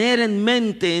de tener en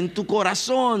mente, en tu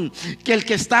corazón, que el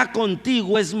que está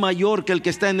contigo es mayor que el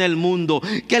que está en el mundo,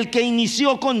 que el que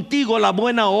inició contigo la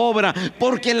buena obra,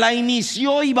 porque la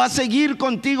inició y va a seguir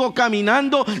contigo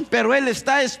caminando, pero Él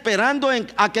está esperando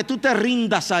a que tú te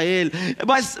rindas a Él.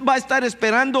 Va a estar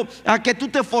esperando a que tú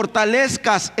te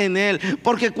fortalezcas en Él,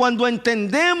 porque cuando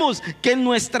entendemos que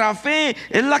nuestra fe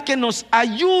es la que nos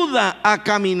ayuda a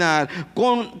caminar,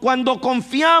 cuando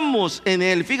confiamos en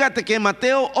Él. Fíjate que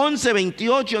Mateo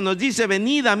 11:28 nos dice: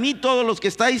 venid a mí todos los que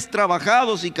estáis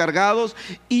trabajados y cargados,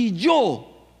 y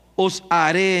yo os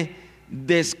haré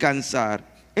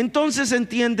descansar. Entonces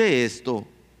entiende esto: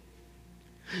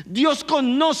 Dios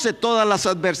conoce todas las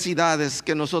adversidades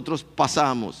que nosotros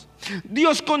pasamos.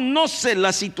 Dios conoce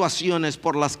las situaciones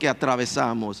por las que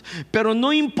atravesamos, pero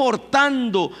no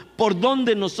importando por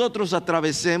dónde nosotros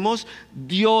atravesemos,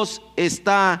 Dios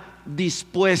está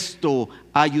dispuesto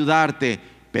a ayudarte.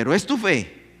 Pero es tu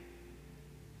fe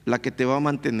la que te va a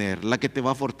mantener, la que te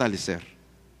va a fortalecer.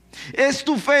 Es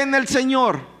tu fe en el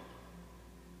Señor,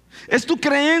 es tu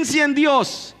creencia en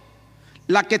Dios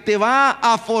la que te va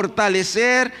a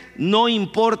fortalecer, no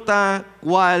importa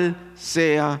cuál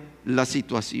sea la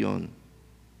situación.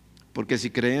 Porque si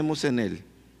creemos en Él,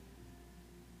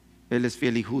 Él es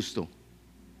fiel y justo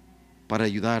para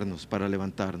ayudarnos, para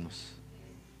levantarnos.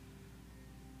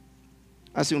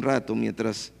 Hace un rato,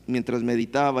 mientras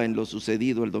meditaba en lo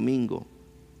sucedido el domingo,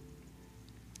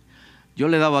 yo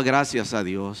le daba gracias a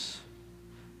Dios,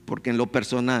 porque en lo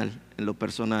personal,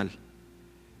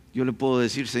 yo le puedo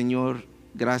decir: Señor,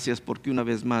 gracias porque una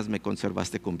vez más me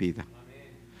conservaste con vida.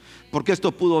 Porque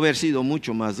esto pudo haber sido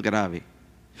mucho más grave,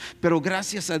 pero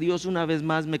gracias a Dios una vez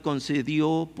más me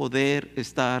concedió poder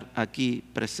estar aquí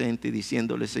presente y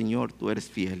diciéndole: Señor, tú eres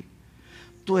fiel,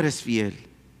 tú eres fiel.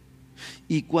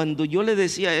 Y cuando yo le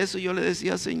decía eso, yo le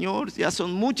decía: Señor, ya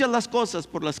son muchas las cosas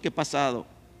por las que he pasado,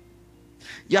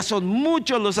 ya son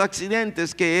muchos los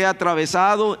accidentes que he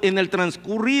atravesado en el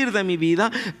transcurrir de mi vida,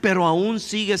 pero aún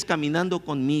sigues caminando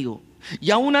conmigo.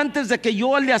 Y aún antes de que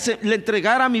yo le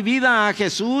entregara mi vida a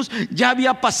Jesús, ya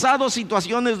había pasado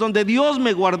situaciones donde Dios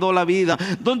me guardó la vida,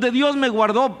 donde Dios me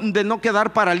guardó de no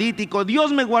quedar paralítico,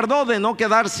 Dios me guardó de no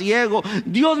quedar ciego,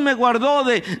 Dios me guardó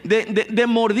de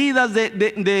mordidas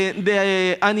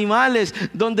de animales,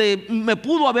 donde me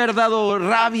pudo haber dado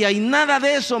rabia, y nada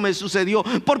de eso me sucedió,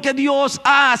 porque Dios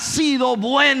ha sido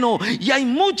bueno. Y hay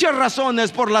muchas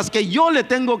razones por las que yo le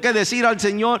tengo que decir al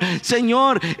Señor: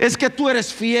 Señor, es que tú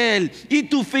eres fiel y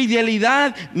tu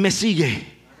fidelidad me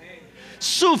sigue.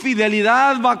 Su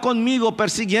fidelidad va conmigo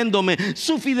persiguiéndome.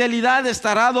 Su fidelidad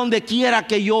estará donde quiera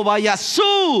que yo vaya.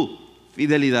 Su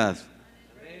fidelidad.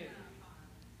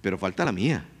 Pero falta la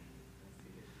mía.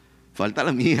 Falta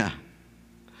la mía.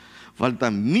 Falta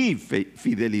mi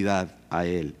fidelidad a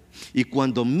Él. Y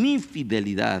cuando mi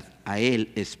fidelidad a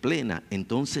Él es plena,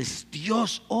 entonces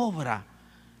Dios obra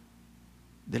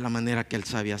de la manera que Él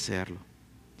sabe hacerlo.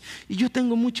 Y yo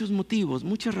tengo muchos motivos,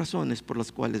 muchas razones por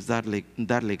las cuales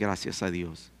darle gracias a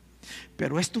Dios.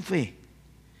 Pero es tu fe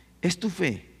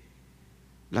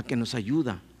la que nos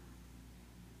ayuda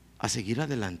a seguir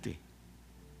adelante.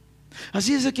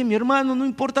 Así es de que, mi hermano, no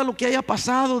importa lo que haya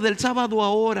pasado del sábado a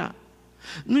ahora,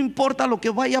 no importa lo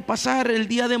que vaya a pasar el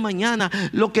día de mañana,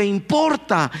 lo que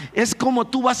importa es cómo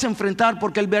tú vas a enfrentar,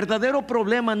 porque el verdadero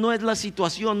problema no es la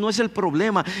situación, no es el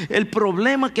problema. El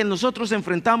problema que nosotros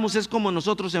enfrentamos es cómo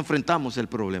nosotros enfrentamos el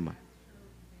problema.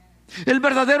 El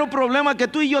verdadero problema que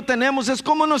tú y yo tenemos es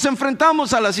cómo nos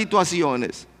enfrentamos a las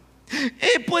situaciones.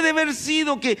 Puede haber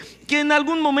sido que en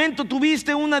algún momento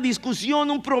tuviste una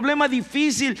discusión, un problema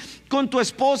difícil con tu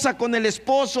esposa, con el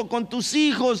esposo, con tus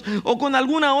hijos o con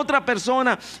alguna otra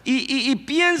persona, y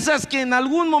piensas que en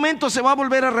algún momento se va a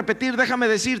volver a repetir. Déjame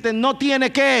decirte, no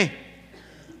tiene que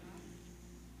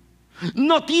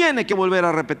volver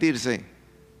a repetirse.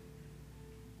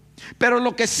 Pero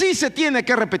lo que sí se tiene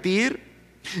que repetir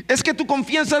es que tu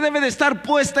confianza debe de estar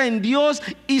puesta en Dios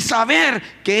y saber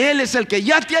que Él es el que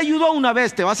ya te ayudó una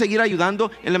vez, te va a seguir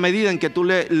ayudando en la medida en que tú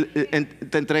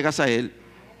te entregas a Él.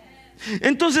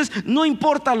 Entonces no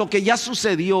importa lo que ya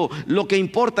sucedió, lo que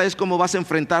importa es cómo vas a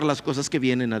enfrentar las cosas que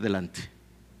vienen adelante.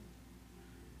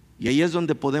 Y ahí es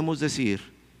donde podemos decir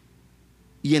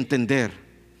y entender: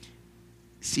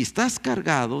 si estás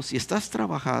cargado, si estás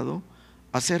trabajado,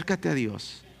 acércate a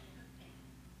Dios,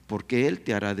 porque Él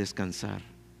te hará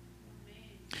descansar.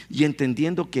 y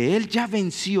entendiendo que Él ya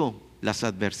venció las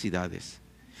adversidades,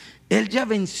 Él ya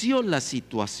venció las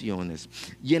situaciones,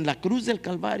 y en la cruz del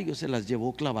Calvario se las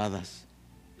llevó clavadas.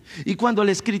 Y cuando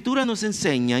la Escritura nos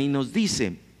enseña y nos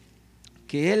dice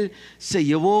que Él se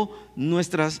llevó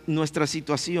nuestras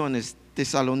situaciones,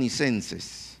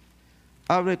 Tesalonicenses.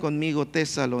 Abre conmigo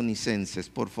Tesalonicenses,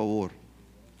 por favor.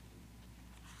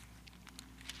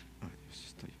 Ay, Dios,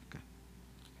 estoy acá.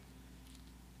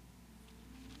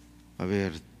 A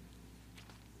ver,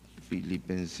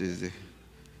 Filipenses de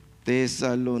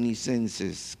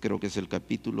Tesalonicenses, creo que es el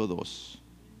capítulo 2.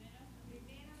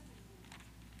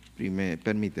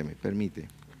 Permite.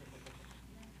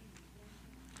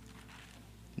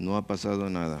 No ha pasado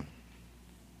nada.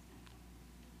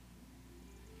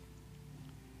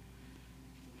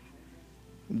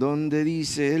 Donde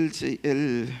dice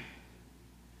él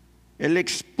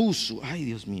expuso, ay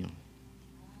Dios mío,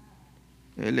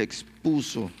 Él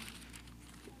expuso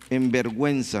en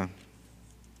vergüenza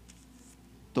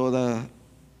toda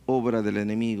obra del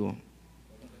enemigo.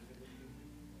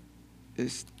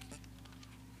 Es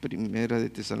Primera de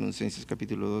Tesalonicenses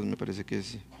capítulo 2, me parece que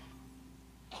es.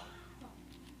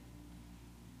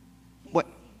 Bueno,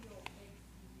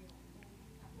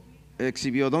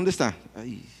 exhibió, ¿dónde está?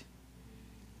 Ay,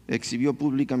 exhibió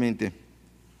públicamente.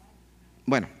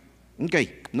 Bueno, ok,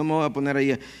 no me voy a poner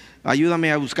ahí,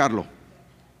 ayúdame a buscarlo.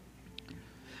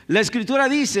 La Escritura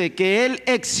dice que Él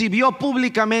exhibió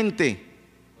públicamente,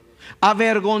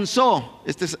 avergonzó.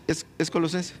 ¿Este es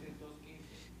Colosenses?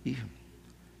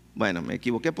 Bueno, me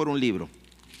equivoqué por un libro.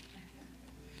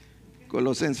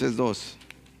 Colosenses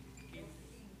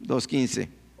 2:15.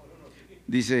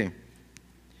 Dice,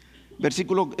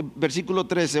 versículo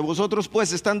 13, vosotros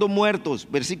pues estando muertos,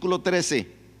 versículo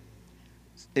 13,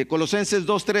 Colosenses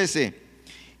 2:13,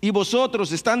 y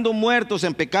vosotros estando muertos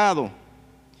en pecado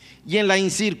y en la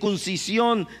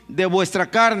incircuncisión de vuestra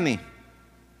carne,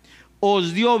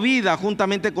 os dio vida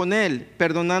juntamente con Él,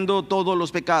 perdonando todos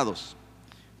los pecados.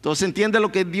 Entonces entiende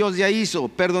lo que Dios ya hizo,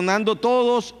 perdonando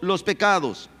todos los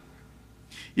pecados.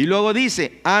 Y luego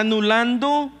dice,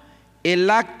 anulando el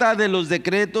acta de los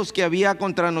decretos que había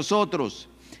contra nosotros,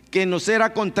 que nos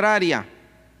era contraria,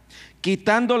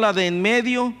 quitándola de en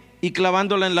medio y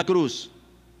clavándola en la cruz.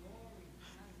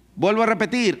 Vuelvo a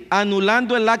repetir,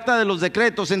 anulando el acta de los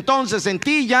decretos. Entonces en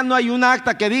ti ya no hay un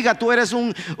acta que diga tú eres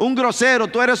un grosero,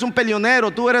 tú eres un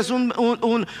peleonero, tú eres un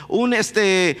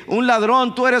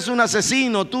ladrón, tú eres un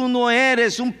asesino, tú no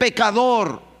eres un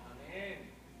pecador.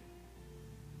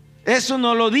 Eso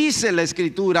no lo dice la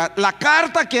Escritura. La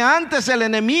carta que antes el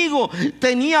enemigo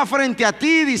tenía frente a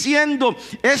ti diciendo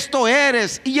esto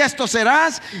eres y esto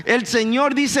serás, el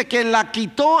Señor dice que la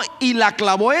quitó y la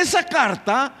clavó. Esa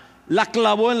carta la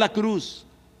clavó en la cruz.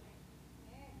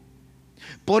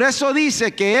 Por eso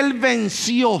dice que Él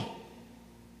venció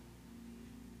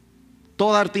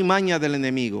toda artimaña del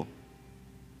enemigo,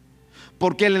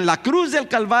 porque en la cruz del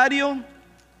Calvario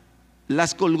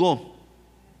las colgó,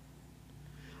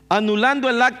 anulando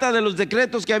el acta de los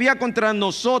decretos que había contra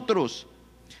nosotros,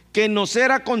 que nos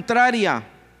era contraria,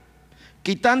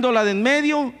 quitándola de en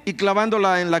medio y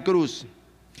clavándola en la cruz,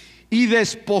 y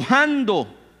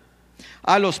despojando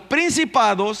a los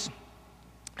principados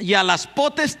y a las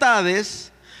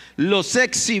potestades, los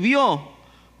exhibió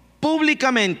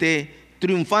públicamente,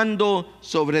 triunfando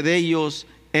sobre ellos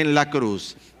en la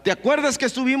cruz. ¿Te acuerdas que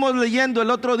estuvimos leyendo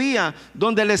el otro día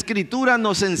donde la Escritura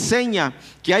nos enseña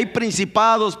que hay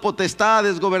principados,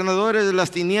 potestades, gobernadores de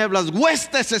las tinieblas,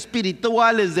 huestes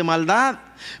espirituales de maldad?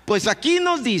 Pues aquí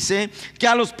nos dice que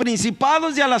a los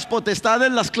principados y a las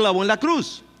potestades las clavó en la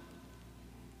cruz.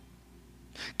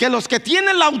 Que los que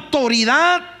tienen la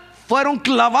autoridad fueron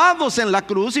clavados en la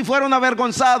cruz y fueron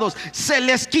avergonzados. Se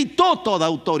les quitó toda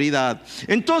autoridad.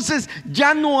 Entonces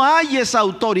ya no hay esa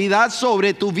autoridad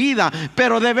sobre tu vida,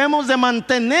 pero debemos de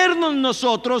mantenernos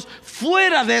nosotros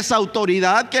fuera de esa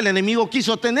autoridad que el enemigo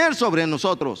quiso tener sobre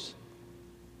nosotros.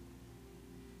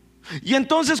 Y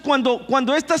entonces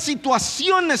cuando estas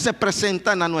situaciones se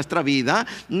presentan a nuestra vida,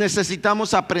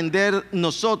 necesitamos aprender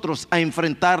nosotros a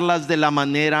enfrentarlas de la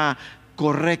manera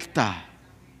correcta.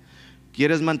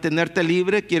 ¿Quieres mantenerte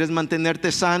libre? ¿Quieres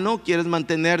mantenerte sano? ¿Quieres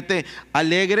mantenerte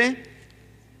alegre?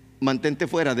 Mantente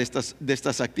fuera de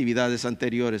estas actividades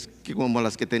anteriores, como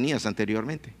las que tenías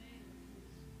anteriormente.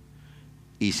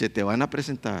 Y se te van a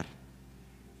presentar,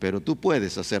 pero tú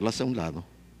puedes hacerlas a un lado.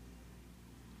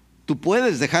 Tú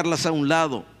puedes dejarlas a un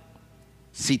lado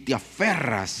si te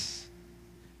aferras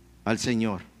al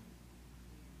Señor,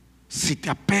 si te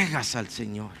apegas al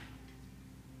Señor,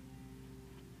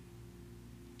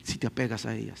 si te apegas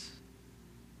a ellas.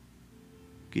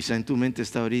 Quizá en tu mente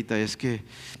está ahorita, es que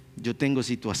yo tengo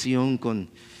situación con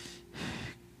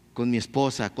mi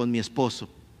esposa, con mi esposo.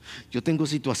 Yo tengo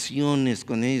situaciones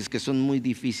con ellos que son muy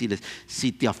difíciles.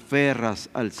 Si te aferras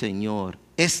al Señor,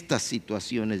 estas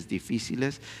situaciones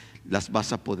difíciles las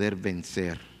vas a poder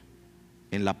vencer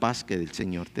en la paz que el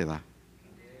Señor te da,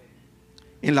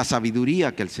 en la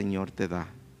sabiduría que el Señor te da.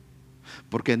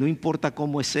 Porque no importa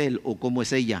cómo es él o cómo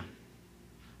es ella,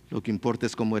 lo que importa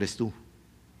es cómo eres tú.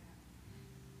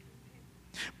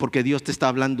 Porque Dios te está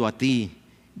hablando a ti,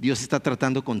 Dios está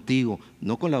tratando contigo,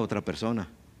 no con la otra persona.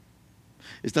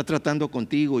 Está tratando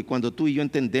contigo, y cuando tú y yo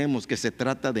entendemos que se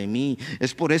trata de mí,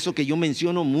 es por eso que yo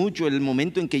menciono mucho el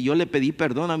momento en que yo le pedí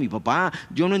perdón a mi papá.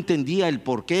 Yo no entendía el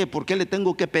por qué le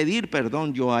tengo que pedir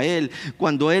perdón yo a él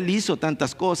cuando él hizo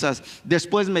tantas cosas.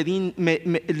 Después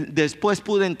después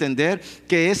pude entender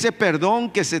que ese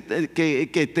perdón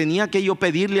que tenía que yo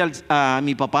pedirle a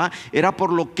mi papá era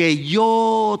por lo que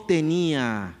yo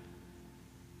tenía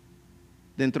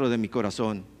dentro de mi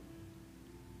corazón.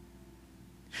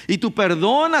 Y tu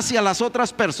perdón hacia las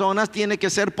otras personas tiene que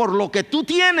ser por lo que tú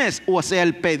tienes, o sea,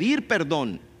 el pedir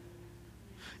perdón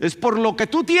es por lo que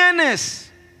tú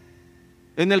tienes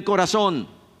en el corazón,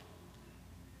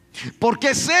 porque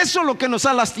es eso lo que nos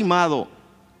ha lastimado.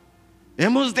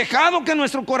 Hemos dejado que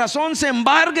nuestro corazón se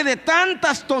embargue de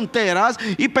tantas tonteras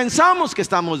y pensamos que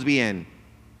estamos bien,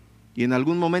 y en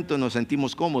algún momento nos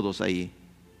sentimos cómodos ahí.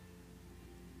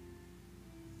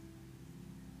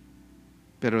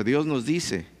 Pero Dios nos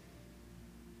dice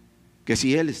que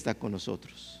si Él está con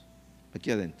nosotros, aquí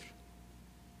adentro,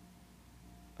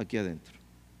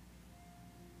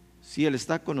 si Él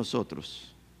está con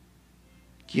nosotros,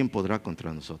 ¿quién podrá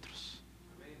contra nosotros?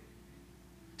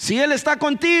 Si Él está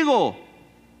contigo,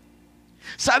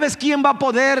 ¿sabes quién va a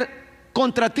poder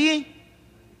contra ti?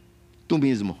 Tú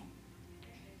mismo,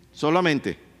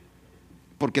 solamente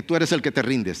porque tú eres el que te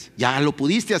rindes. Ya lo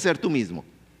pudiste hacer tú mismo.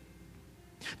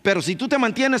 Pero si tú te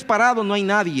mantienes parado, no hay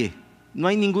nadie, no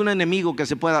hay ningún enemigo que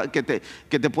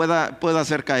te pueda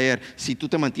hacer caer si tú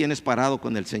te mantienes parado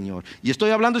con el Señor. Y estoy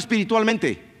hablando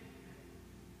espiritualmente.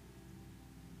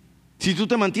 Si tú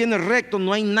te mantienes recto,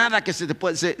 no hay nada que te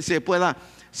pueda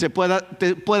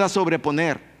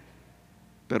sobreponer.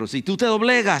 Pero si tú te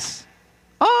doblegas,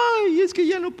 ay, es que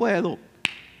ya no puedo,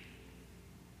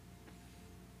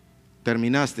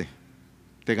 terminaste,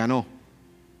 te ganó.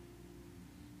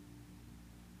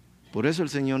 Por eso el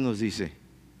Señor nos dice: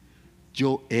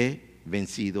 yo he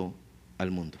vencido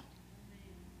al mundo.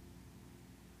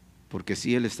 Porque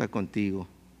si Él está contigo,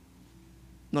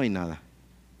 no hay nada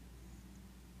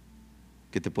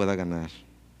que te pueda ganar.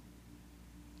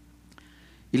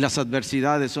 Y las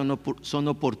adversidades son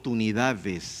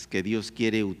oportunidades que Dios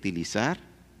quiere utilizar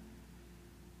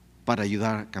para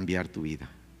ayudar a cambiar tu vida.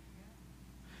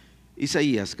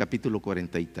 Isaías capítulo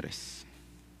 43.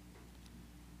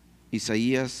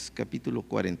 Isaías capítulo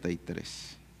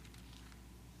 43.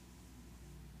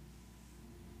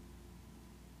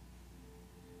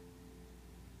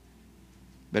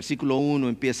 Versículo 1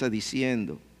 empieza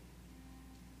diciendo: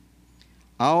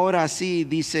 ahora sí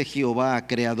dice Jehová,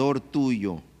 creador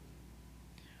tuyo,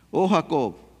 oh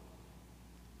Jacob,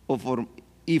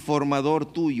 y formador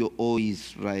tuyo, oh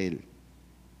Israel.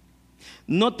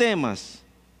 No temas,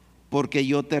 porque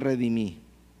yo te redimí,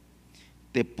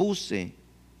 te puse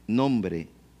nombre,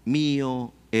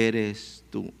 mío eres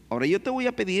tú. Ahora yo te voy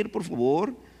a pedir, por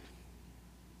favor,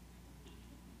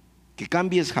 que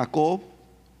cambies Jacob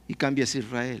y cambies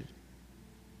Israel.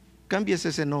 Cambies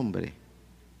ese nombre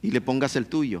y le pongas el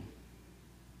tuyo.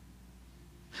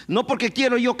 No porque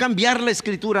quiero yo cambiar la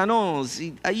escritura, no,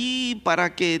 ahí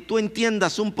para que tú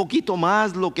entiendas un poquito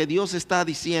más lo que Dios está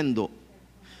diciendo.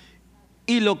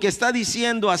 Y lo que está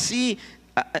diciendo así: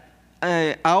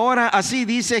 ahora así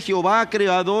dice Jehová,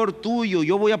 creador tuyo.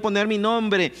 Yo voy a poner mi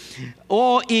nombre,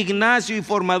 oh Ignacio, y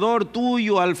formador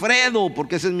tuyo, Alfredo,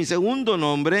 porque ese es mi segundo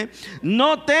nombre.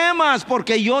 No temas,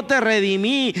 porque yo te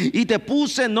redimí y te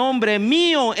puse nombre,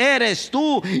 mío eres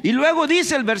tú. Y luego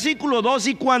dice el versículo 2: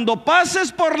 y cuando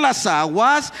pases por las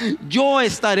aguas, yo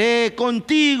estaré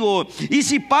contigo, y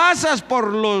si pasas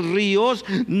por los ríos,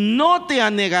 no te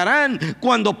anegarán.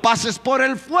 Cuando pases por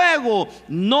el fuego,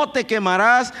 no te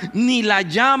quemarás, ni la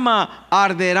llama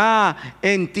arderá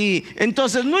en ti.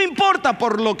 Entonces no importa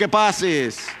por lo que pases,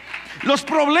 los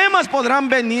problemas podrán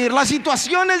venir, las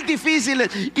situaciones difíciles,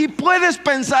 y puedes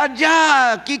pensar: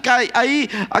 ya,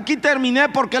 aquí terminé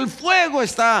porque el fuego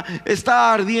está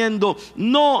ardiendo.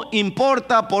 No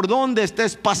importa por dónde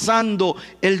estés pasando,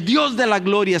 el Dios de la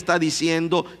gloria está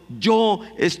diciendo: yo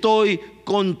estoy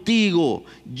contigo,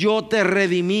 yo te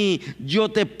redimí,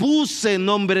 yo te puse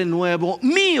nombre nuevo,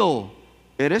 mío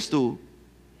eres tú.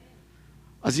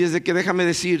 Así es de que déjame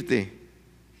decirte,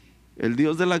 el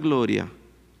Dios de la gloria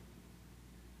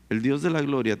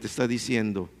te está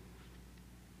diciendo,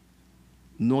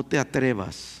 no te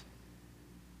atrevas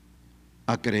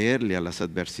a creerle a las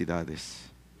adversidades,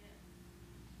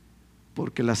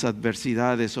 porque las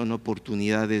adversidades son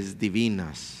oportunidades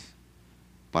divinas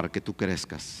para que tú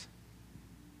crezcas.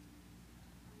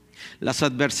 Las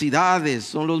adversidades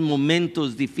son los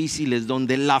momentos difíciles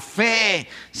donde la fe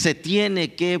se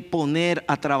tiene que poner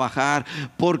a trabajar,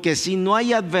 porque si no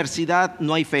hay adversidad,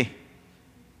 no hay fe.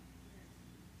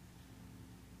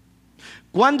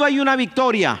 ¿Cuándo hay una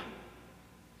victoria?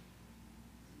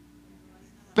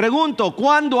 Pregunto,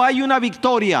 ¿cuándo hay una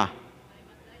victoria?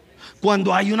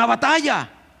 Cuando hay una batalla.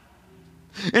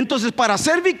 Entonces, para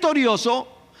ser victorioso,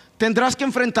 tendrás que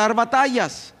enfrentar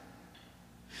batallas.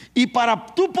 Y para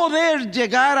tú poder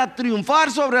llegar a triunfar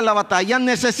sobre la batalla,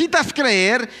 necesitas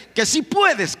creer que sí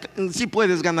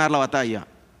puedes ganar la batalla.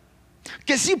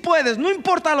 Que sí puedes, no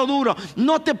importa lo duro.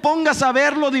 No te pongas a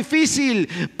ver lo difícil,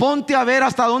 ponte a ver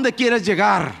hasta dónde quieres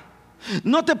llegar.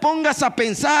 No te pongas a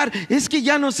pensar, es que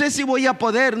ya no sé si voy a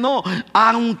poder. No,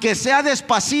 aunque sea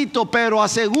despacito, pero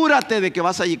asegúrate de que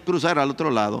vas a cruzar al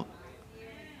otro lado.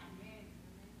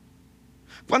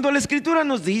 Cuando la Escritura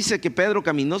nos dice que Pedro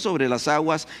caminó sobre las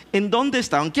aguas, ¿en dónde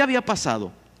estaban? ¿Qué había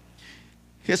pasado?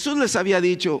 Jesús les había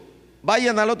dicho,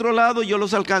 vayan al otro lado, yo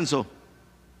los alcanzo.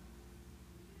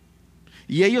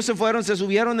 Y ellos se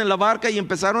subieron en la barca y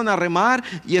empezaron a remar,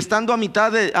 y estando a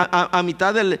mitad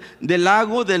del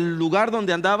lago, del lugar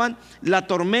donde andaban, la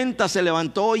tormenta se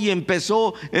levantó y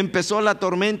empezó la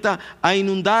tormenta a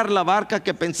inundar la barca,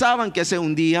 que pensaban que se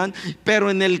hundían, pero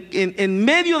en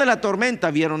medio de la tormenta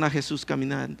vieron a Jesús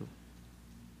caminando.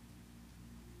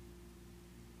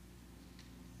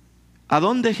 ¿A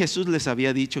dónde Jesús les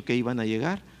había dicho que iban a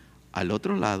llegar? Al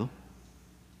otro lado.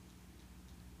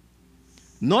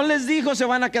 No les dijo se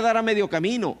van a quedar a medio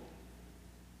camino.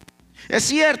 Es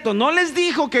cierto, no les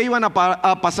dijo que iban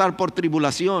a pasar por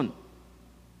tribulación.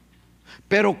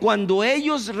 Pero cuando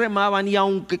ellos remaban, y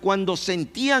aunque cuando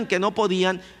sentían que no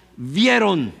podían,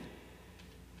 vieron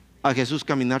a Jesús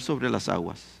caminar sobre las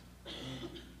aguas.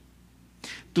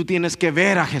 Tú tienes que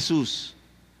ver a Jesús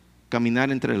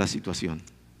caminar entre la situación.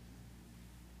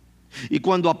 Y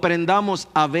cuando aprendamos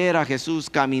a ver a Jesús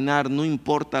caminar, no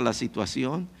importa la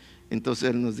situación, entonces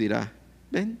Él nos dirá,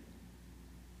 ven.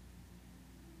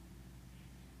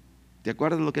 ¿Te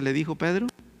acuerdas lo que le dijo Pedro?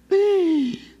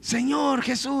 Señor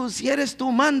Jesús, si eres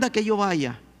tú, manda que yo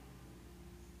vaya.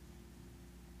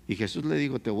 Y Jesús le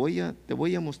dijo, te voy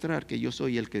a mostrar que yo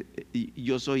soy el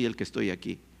que estoy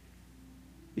aquí.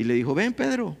 Y le dijo, ven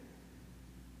Pedro.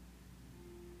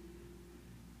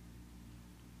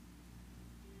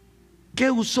 ¿Qué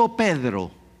usó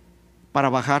Pedro para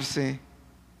bajarse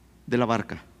de la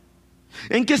barca?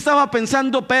 ¿En qué estaba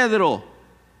pensando Pedro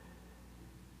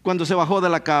cuando se bajó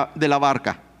de la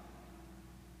barca?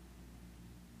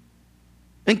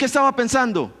 ¿En qué estaba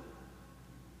pensando?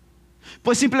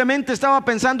 Pues simplemente estaba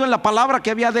pensando en la palabra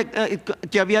que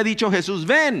había dicho Jesús,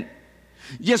 ven.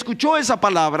 Y escuchó esa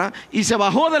palabra y se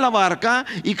bajó de la barca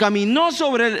y caminó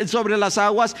sobre las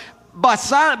aguas,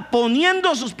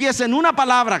 poniendo sus pies en una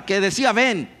palabra que decía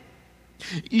ven.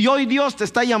 Y hoy Dios te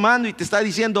está llamando y te está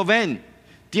diciendo ven.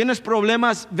 ¿Tienes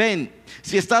problemas? Ven.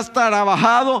 Si estás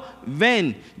trabajado,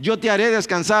 ven. Yo te haré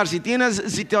descansar. Si tienes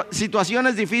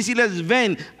situaciones difíciles,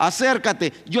 ven,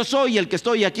 acércate. Yo soy el que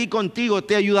estoy aquí contigo.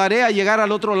 Te ayudaré a llegar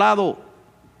al otro lado.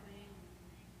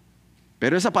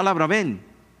 Pero esa palabra ven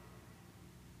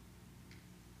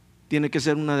tiene que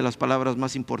ser una de las palabras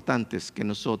más importantes que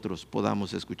nosotros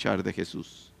podamos escuchar de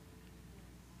Jesús.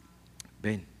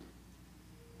 Ven.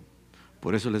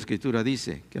 Por eso la Escritura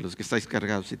dice que a los que estáis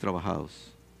cargados y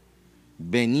trabajados,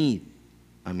 venid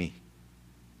a mí.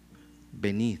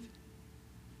 Venid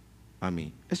a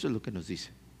mí. Eso es lo que nos dice.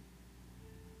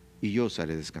 Y yo os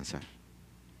haré descansar.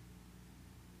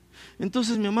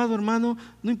 Entonces, mi amado hermano,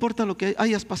 no importa lo que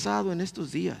hayas pasado en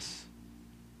estos días,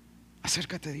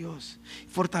 acércate a Dios.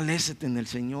 Fortalécete en el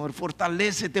Señor.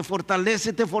 Fortalécete,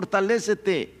 fortalécete,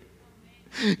 fortalécete.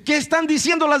 ¿Qué están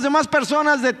diciendo las demás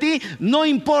personas de ti? No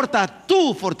importa,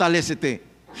 tú fortalécete.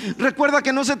 Recuerda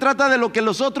que no se trata de lo que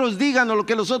los otros digan o lo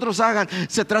que los otros hagan.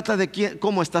 Se trata de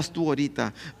cómo estás tú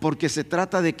ahorita. Porque se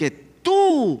trata de que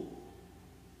tú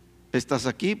estás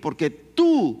aquí porque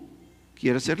tú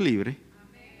quieres ser libre.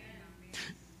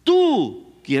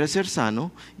 Tú quieres ser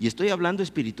sano. Y estoy hablando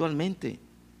espiritualmente.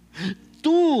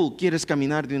 Tú quieres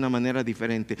caminar de una manera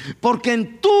diferente, porque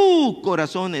en tu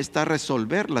corazón está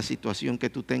resolver la situación que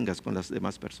tú tengas con las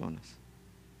demás personas.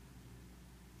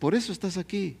 Por eso estás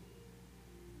aquí.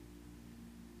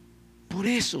 Por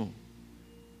eso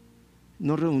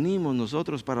nos reunimos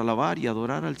nosotros para alabar y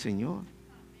adorar al Señor.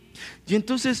 Y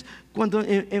entonces cuando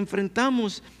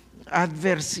enfrentamos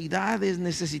adversidades,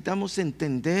 necesitamos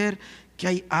entender que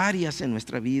hay áreas en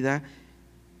nuestra vida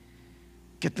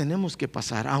que tenemos que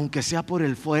pasar, aunque sea por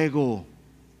el fuego.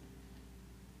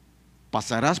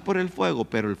 Pasarás por el fuego,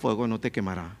 pero el fuego no te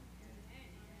quemará.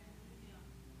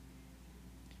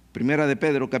 Primera de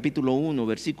Pedro, capítulo 1,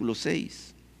 versículo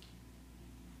 6.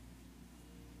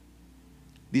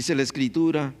 Dice la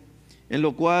Escritura: en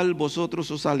lo cual vosotros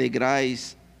os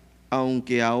alegráis,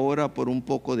 aunque ahora por un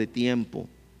poco de tiempo,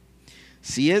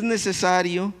 si es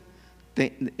necesario,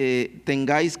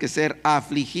 tengáis que ser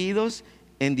afligidos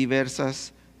en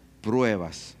diversas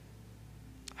pruebas.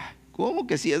 ¿Cómo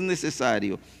que si es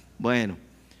necesario? Bueno,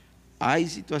 hay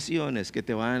situaciones que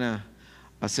te van a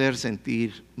hacer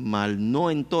sentir mal. No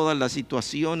en todas las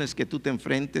situaciones que tú te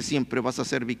enfrentes siempre vas a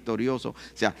ser victorioso. O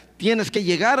sea, tienes que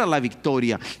llegar a la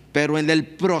victoria, pero en el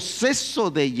proceso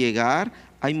de llegar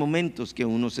hay momentos que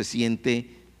uno se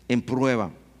siente en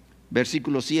prueba.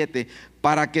 Versículo 7: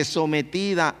 para que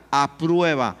sometida a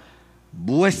prueba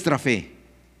vuestra fe,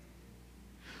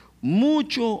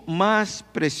 mucho más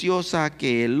preciosa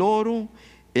que el oro,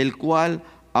 el cual,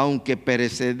 aunque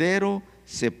perecedero,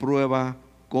 se prueba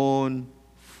con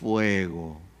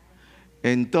fuego.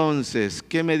 Entonces,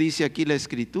 ¿qué me dice aquí la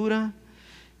Escritura?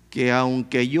 Que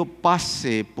aunque yo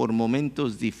pase por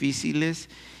momentos difíciles,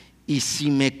 y si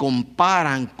me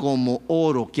comparan como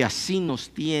oro, que así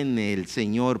nos tiene el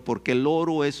Señor, porque el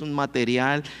oro es un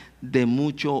material de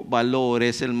mucho valor,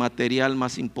 es el material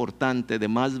más importante, de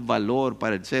más valor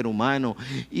para el ser humano.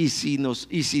 Y si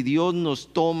Dios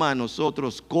nos toma a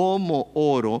nosotros como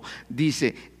oro,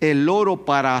 dice, el oro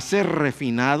para ser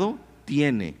refinado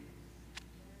tiene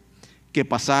que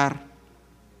pasar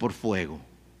por fuego.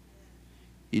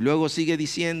 Y luego sigue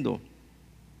diciendo: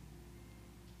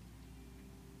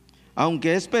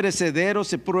 aunque es perecedero,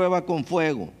 se prueba con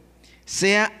fuego.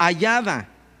 Sea hallada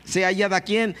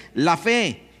 ¿quién? La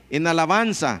fe en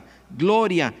alabanza,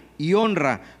 gloria y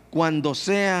honra cuando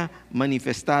sea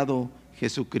manifestado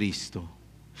Jesucristo.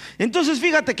 Entonces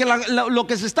fíjate que lo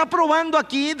que se está probando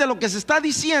aquí, de lo que se está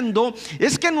diciendo,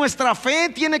 es que nuestra fe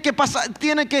tiene que pasar,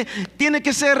 tiene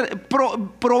que ser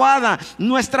probada.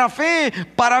 Nuestra fe,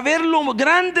 para ver lo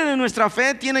grande de nuestra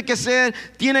fe,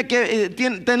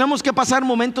 tenemos que pasar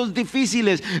momentos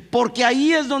difíciles, porque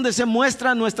ahí es donde se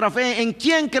muestra nuestra fe, en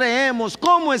quién creemos,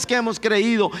 cómo es que hemos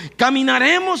creído.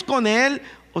 ¿Caminaremos con Él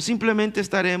o simplemente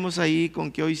estaremos ahí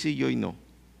con que hoy sí y hoy no?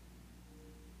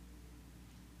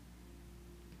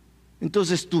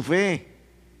 Entonces tu fe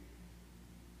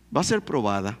va a ser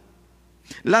probada.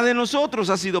 La de nosotros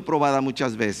ha sido probada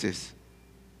muchas veces.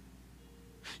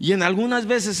 Y en algunas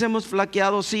veces hemos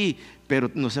flaqueado, sí, pero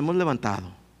nos hemos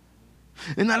levantado.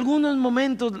 En algunos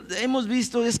momentos hemos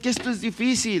visto, es que esto es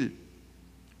difícil,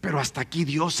 pero hasta aquí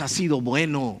Dios ha sido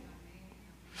bueno.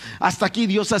 Hasta aquí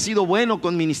Dios ha sido bueno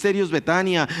con Ministerios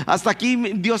Betania. Hasta aquí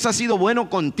Dios ha sido bueno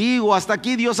contigo. Hasta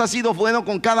aquí Dios ha sido bueno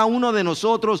con cada uno de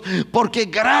nosotros. Porque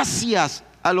gracias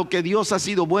a lo que Dios ha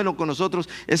sido bueno con nosotros,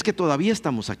 es que todavía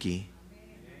estamos aquí.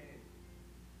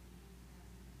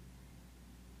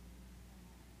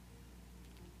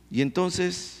 Y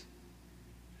entonces,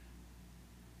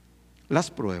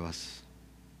 las pruebas.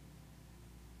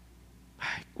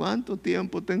 Ay, ¿cuánto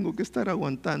tiempo tengo que estar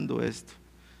aguantando esto?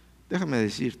 Déjame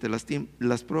decirte,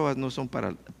 las pruebas no son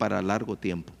para largo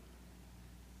tiempo.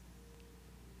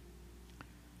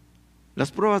 Las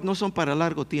pruebas no son para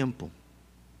largo tiempo,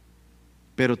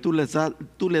 pero tú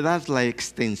le das la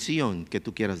extensión que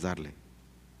tú quieras darle.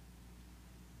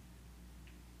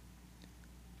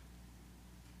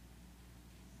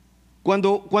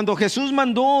 Cuando Jesús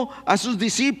mandó a sus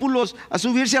discípulos a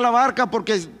subirse a la barca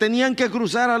porque tenían que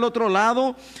cruzar al otro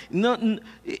lado,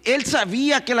 Él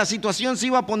sabía que la situación se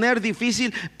iba a poner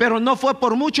difícil, pero no fue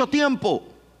por mucho tiempo.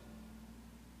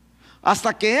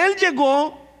 Hasta que Él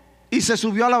llegó y se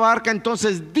subió a la barca,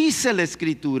 entonces dice la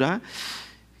Escritura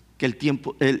que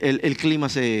el clima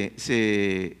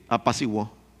se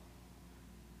apaciguó.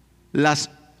 Las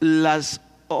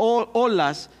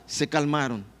olas se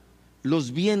calmaron.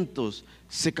 Los vientos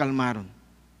se calmaron.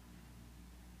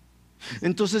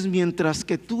 Entonces, mientras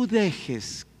que tú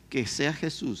dejes que sea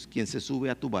Jesús quien se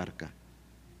sube a tu barca,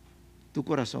 tu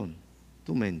corazón,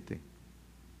 tu mente,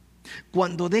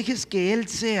 cuando dejes que Él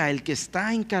sea el que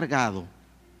está encargado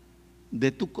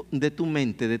de tu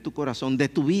mente, de tu corazón, de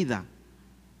tu vida,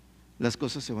 las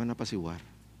cosas se van a apaciguar.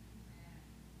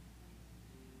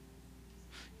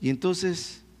 Y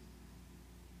entonces,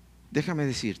 déjame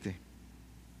decirte,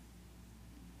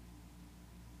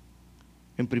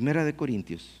 en Primera de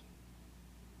Corintios,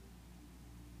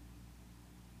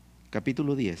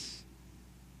 capítulo 10,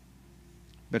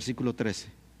 versículo 13.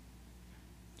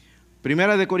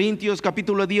 Primera de Corintios,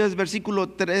 capítulo 10, versículo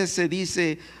 13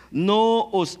 dice: no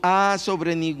os ha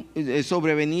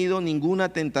sobrevenido ninguna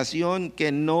tentación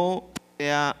que no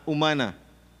sea humana,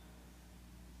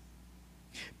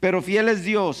 pero fiel es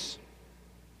Dios,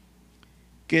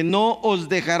 que no os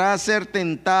dejará ser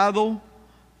tentado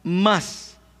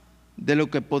más de lo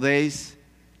que podéis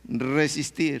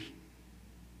resistir,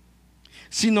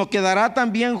 sino que dará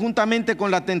también juntamente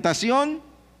con la tentación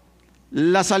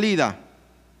la salida,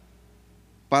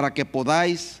 para que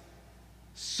podáis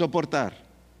soportar.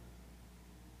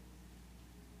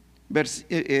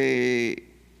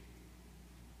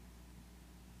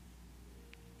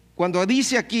 Cuando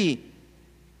dice aquí,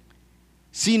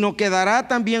 sino que dará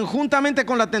también juntamente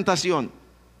con la tentación,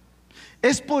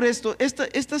 es por esto,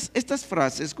 estas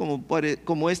frases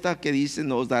como esta que dice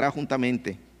nos dará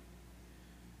juntamente,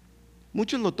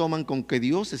 muchos lo toman con que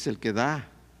Dios es el que da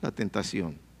la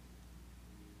tentación.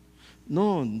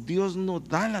 No, Dios no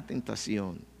da la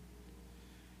tentación.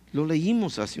 Lo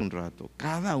leímos hace un rato.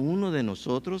 Cada uno de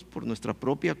nosotros, por nuestra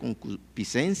propia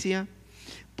concupiscencia,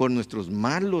 por nuestros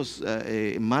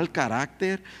mal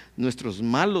carácter, nuestros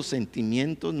malos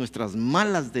sentimientos, nuestras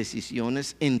malas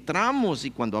decisiones, entramos,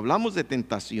 y cuando hablamos de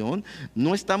tentación,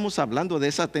 no estamos hablando de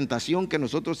esa tentación que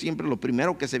nosotros siempre lo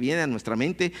primero que se viene a nuestra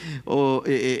mente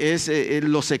es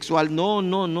lo sexual.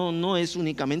 No es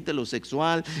únicamente lo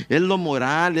sexual, es lo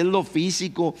moral, es lo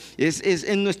físico, es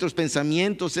en nuestros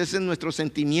pensamientos, es en nuestros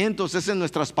sentimientos, es en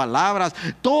nuestras palabras.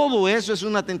 Todo eso es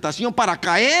una tentación para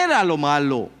caer a lo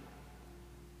malo.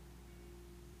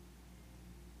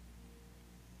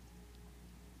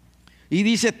 Y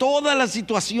dice, todas las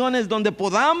situaciones donde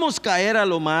podamos caer a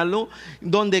lo malo,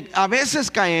 donde a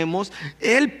veces caemos,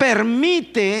 Él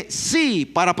permite, sí,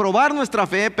 para probar nuestra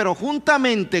fe, pero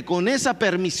juntamente con esa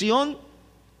permisión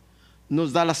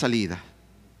nos da la salida,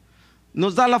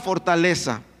 nos da la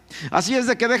fortaleza. Así es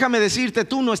de que déjame decirte,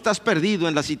 tú no estás perdido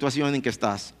en la situación en que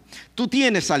estás. Tú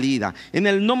tienes salida. En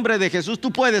el nombre de Jesús tú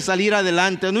puedes salir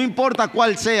adelante. No importa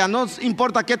cuál sea, no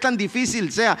importa qué tan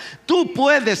difícil sea, tú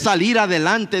puedes salir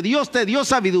adelante. Dios te dio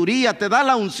sabiduría, te da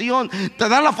la unción, te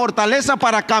da la fortaleza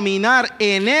para caminar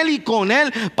en Él y con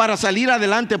Él, para salir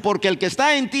adelante, porque el que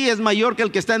está en ti es mayor que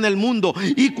el que está en el mundo.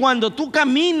 Y cuando tú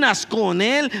caminas con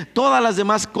Él, todas las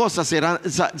demás cosas se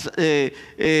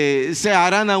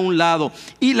harán a un lado,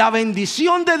 y la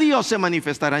bendición de Dios se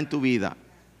manifestará en tu vida.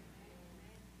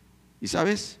 Y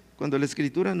sabes, cuando la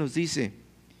Escritura nos dice,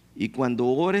 y cuando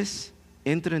ores,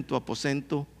 entra en tu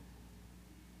aposento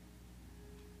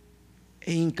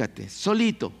e híncate,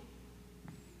 solito.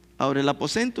 Ahora, el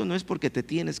aposento no es porque te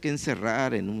tienes que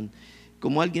encerrar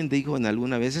como alguien dijo en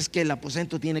alguna vez, es que el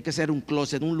aposento tiene que ser un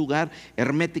closet, un lugar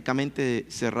herméticamente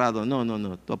cerrado.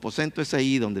 No, tu aposento es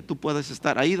ahí donde tú puedes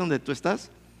estar, ahí donde tú estás,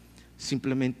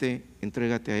 simplemente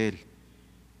entrégate a Él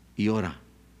y ora.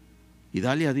 Y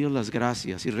dale a Dios las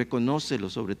gracias y reconócelo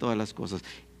sobre todas las cosas.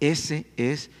 Ese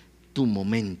es tu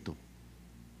momento.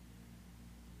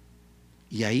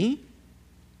 Y ahí,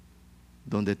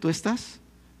 donde tú estás,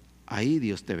 ahí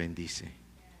Dios te bendice.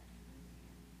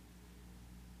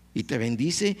 Y te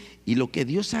bendice, y lo que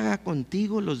Dios haga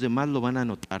contigo, los demás lo van a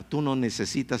notar. Tú no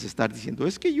necesitas estar diciendo,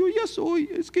 es que yo ya soy,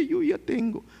 es que yo ya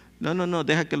tengo. No,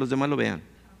 deja que los demás lo vean.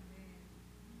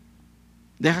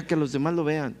 Deja que los demás lo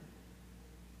vean.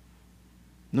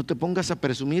 No te pongas a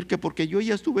presumir que porque yo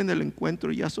ya estuve en el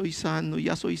encuentro, ya soy sano,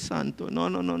 ya soy santo.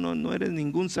 No eres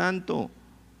ningún santo.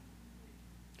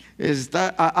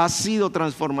 Has sido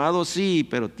transformado, sí,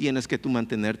 pero tienes que tú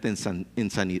mantenerte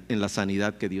en la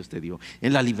sanidad que Dios te dio,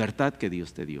 en la libertad que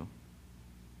Dios te dio.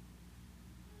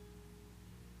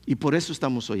 Y por eso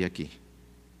estamos hoy aquí,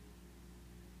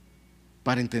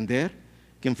 para entender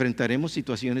que enfrentaremos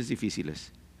situaciones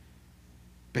difíciles,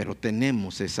 pero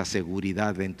tenemos esa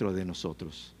seguridad dentro de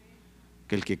nosotros,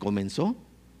 que el que comenzó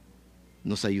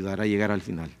nos ayudará a llegar al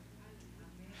final.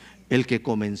 El que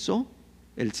comenzó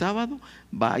el sábado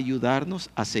va a ayudarnos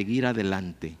a seguir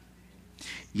adelante.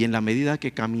 Y en la medida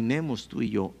que caminemos tú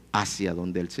y yo hacia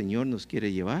donde el Señor nos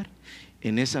quiere llevar,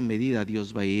 en esa medida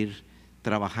Dios va a ir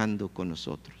trabajando con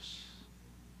nosotros.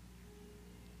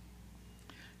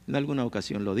 En alguna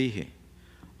ocasión lo dije,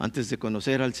 antes de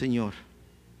conocer al Señor,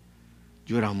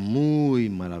 yo era muy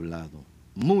mal hablado,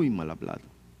 muy mal hablado.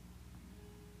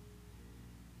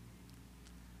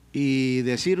 Y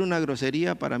decir una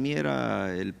grosería para mí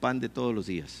era el pan de todos los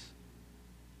días.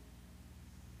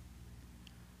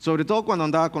 Sobre todo cuando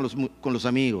andaba con los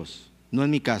amigos, no en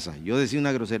mi casa. Yo decía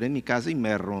una grosería en mi casa y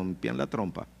me rompían la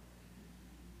trompa.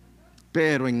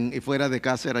 Pero fuera de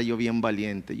casa era yo bien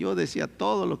valiente. Yo decía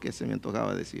todo lo que se me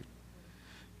antojaba decir.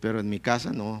 pero en mi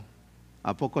casa no.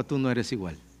 ¿A poco tú no eres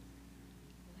igual?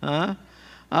 ¿Ah?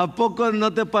 ¿A poco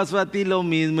no te pasó a ti lo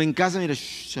mismo? En casa, mira,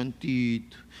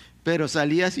 santito. Pero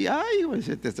salías y, ay, güey,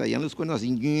 se te salían los cuernos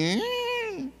así.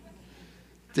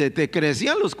 Se te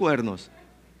crecían los cuernos.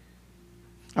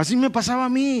 Así me pasaba a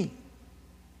mí.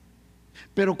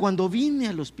 Pero cuando vine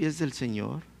a los pies del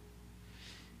Señor,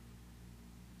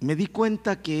 me di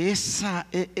cuenta que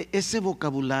ese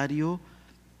vocabulario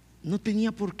no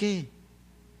tenía por qué.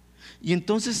 Y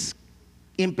entonces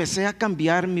empecé a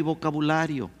cambiar mi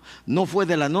vocabulario. No fue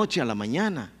de la noche a la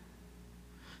mañana,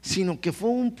 sino que fue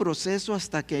un proceso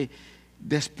hasta que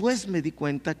después me di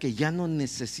cuenta que ya no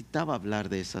necesitaba hablar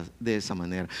de esa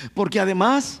manera. Porque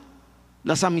además,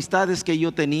 las amistades que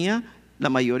yo tenía, la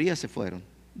mayoría se fueron,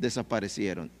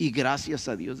 desaparecieron. Y gracias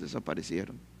a Dios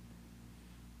desaparecieron.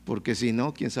 Porque si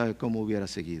no, quién sabe cómo hubiera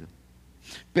seguido.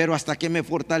 Pero hasta que me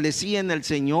fortalecí en el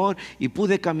Señor y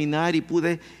pude caminar y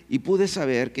pude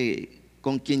saber que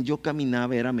con quien yo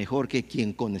caminaba era mejor que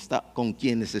con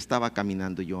quienes estaba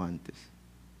caminando yo antes.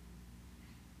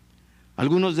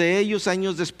 Algunos de ellos,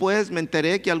 años después, me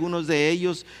enteré que algunos de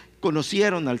ellos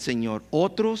conocieron al Señor.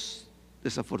 Otros,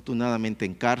 desafortunadamente,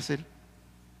 en cárcel.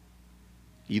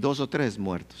 Y 2 o 3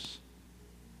 muertos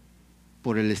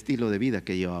por el estilo de vida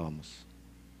que llevábamos.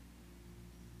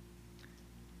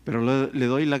 Pero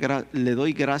le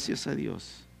doy gracias a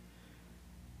Dios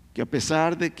que a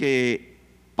pesar de que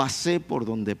pasé por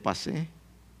donde pasé,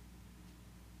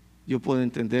 yo puedo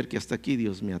entender que hasta aquí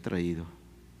Dios me ha traído.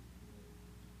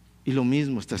 Y lo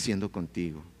mismo está haciendo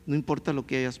contigo. No importa lo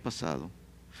que hayas pasado,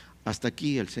 hasta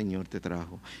aquí el Señor te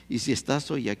trajo. Y si estás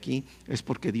hoy aquí es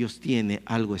porque Dios tiene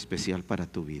algo especial para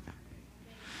tu vida.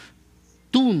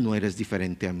 Tú no eres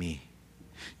diferente a mí.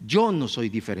 Yo no soy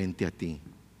diferente a ti.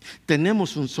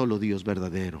 Tenemos un solo Dios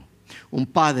verdadero, un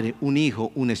Padre, un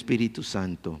Hijo, un Espíritu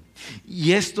Santo.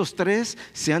 Y estos 3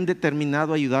 se han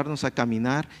determinado a ayudarnos a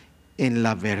caminar en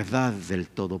la verdad del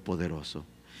Todopoderoso.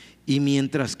 Y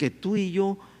mientras que tú y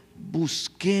yo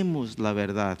busquemos la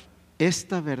verdad,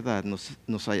 esta verdad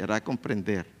nos hará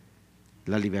comprender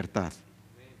la libertad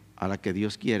a la que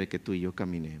Dios quiere que tú y yo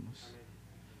caminemos.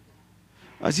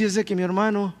 Así es de que, mi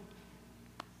hermano,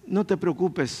 no te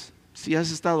preocupes. Si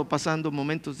has estado pasando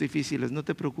momentos difíciles, no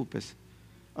te preocupes.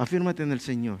 Afírmate en el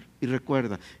Señor y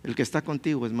recuerda, el que está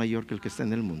contigo es mayor que el que está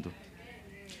en el mundo.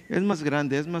 Es más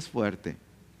grande, es más fuerte.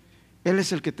 Él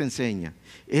es el que te enseña.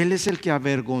 Él es el que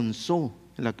avergonzó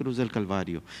en la cruz del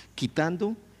Calvario,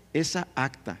 quitando esa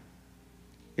acta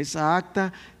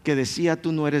que decía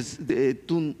tú no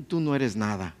eres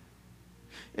nada.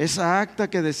 Esa acta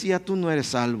que decía tú no eres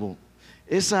salvo.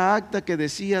 Esa acta que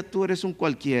decía tú eres un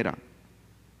cualquiera.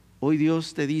 Hoy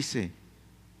Dios te dice,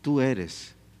 tú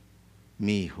eres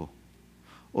mi hijo.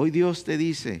 Hoy Dios te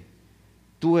dice,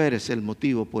 tú eres el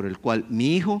motivo por el cual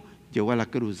mi hijo llegó a la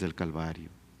cruz del Calvario.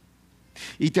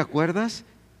 ¿Y te acuerdas?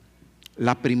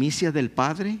 La primicia del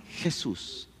Padre,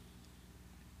 Jesús.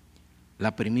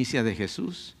 La primicia de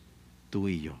Jesús, tú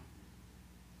y yo.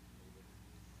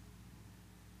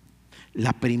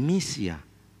 La primicia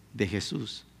de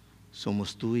Jesús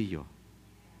somos tú y yo.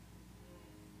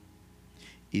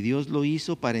 Y Dios lo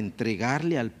hizo para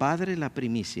entregarle al Padre la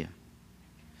primicia.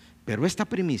 Pero esta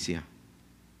primicia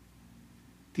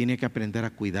tiene que aprender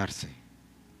a cuidarse.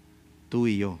 Tú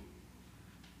y yo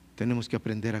tenemos que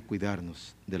aprender a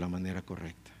cuidarnos de la manera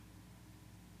correcta.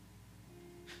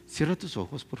 Cierra tus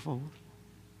ojos, por favor.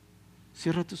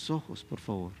 Cierra tus ojos, por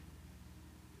favor.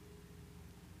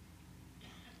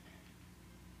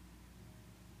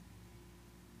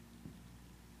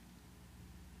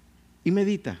 Y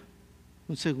medita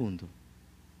un segundo.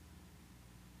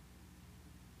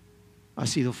 ¿Ha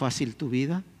sido fácil tu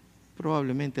vida?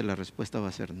 Probablemente la respuesta va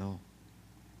a ser no.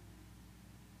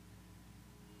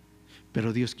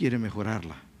 Pero Dios quiere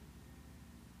mejorarla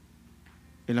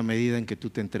en la medida en que tú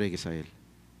te entregues a Él.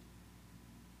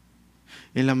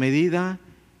 En la medida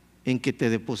en que te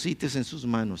deposites en sus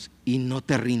manos y no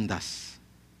te rindas.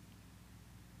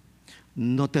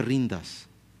 No te rindas.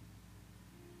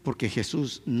 Porque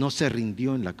Jesús no se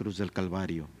rindió en la cruz del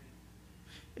Calvario.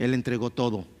 Él entregó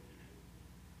todo.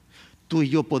 Tú y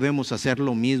yo podemos hacer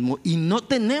lo mismo y no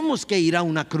tenemos que ir a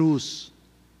una cruz.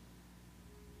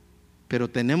 Pero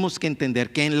tenemos que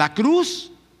entender que en la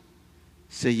cruz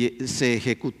se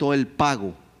ejecutó el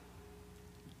pago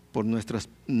por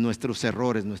nuestros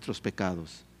errores, nuestros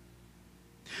pecados.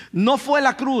 No fue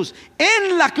la cruz,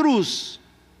 en la cruz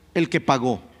el que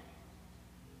pagó.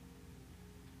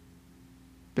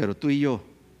 Pero tú y yo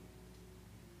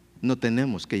no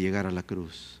tenemos que llegar a la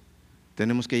cruz.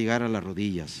 Tenemos que llegar a las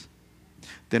rodillas.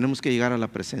 Tenemos que llegar a la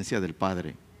presencia del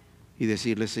Padre y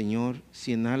decirle: Señor,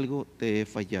 si en algo te he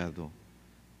fallado,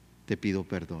 te pido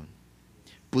perdón.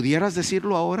 ¿Pudieras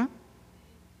decirlo ahora?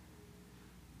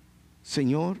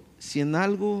 Señor, si en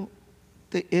algo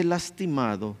te he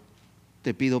lastimado,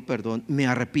 te pido perdón, me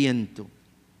arrepiento.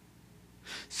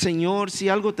 Señor, si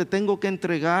algo te tengo que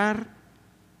entregar,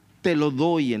 te lo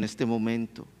doy en este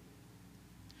momento.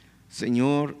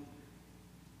 Señor,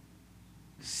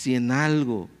 si en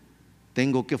algo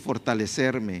tengo que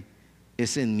fortalecerme,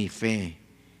 es en mi fe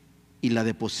y la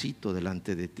deposito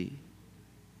delante de ti.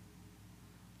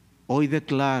 Hoy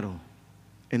declaro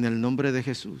en el nombre de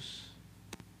Jesús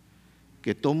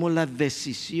que tomo la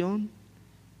decisión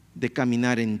de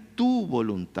caminar en tu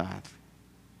voluntad,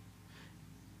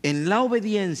 en la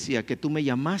obediencia que tú me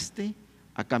llamaste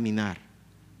a caminar.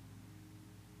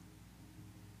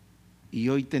 Y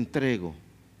hoy te entrego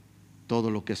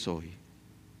todo lo que soy,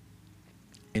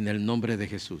 en el nombre de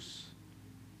Jesús.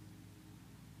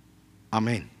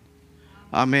 Amén.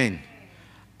 Amén.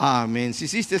 Amén. Si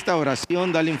hiciste esta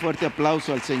oración, dale un fuerte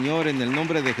aplauso al Señor en el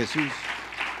nombre de Jesús.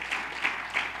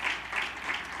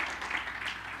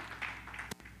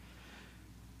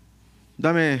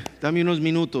 Dame unos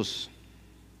minutos.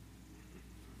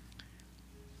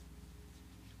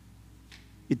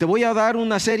 Y te voy a dar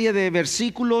una serie de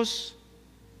versículos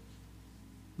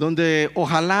donde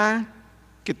ojalá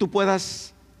que tú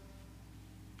puedas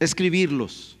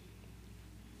escribirlos.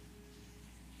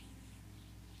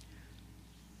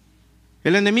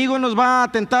 El enemigo nos va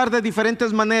a tentar de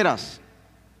diferentes maneras.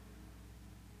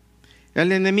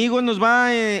 El enemigo nos va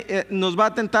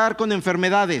a tentar con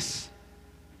enfermedades.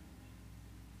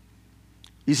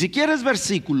 Y si quieres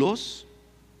versículos,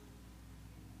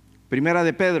 Primera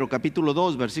de Pedro, capítulo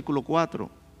 2, versículo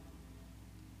 4.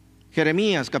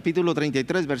 Jeremías, capítulo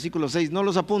 33, versículo 6. No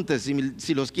los apuntes,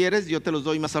 si los quieres, yo te los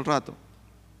doy más al rato.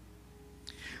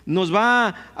 Nos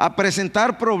va a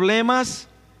presentar problemas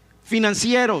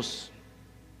financieros.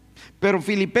 Pero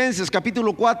Filipenses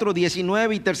capítulo 4,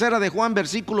 19 y tercera de Juan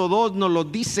versículo 2 nos lo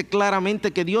dice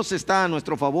claramente que Dios está a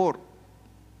nuestro favor.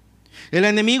 El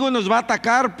enemigo nos va a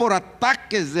atacar por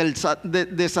ataques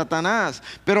de Satanás.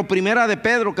 Pero primera de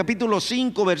Pedro capítulo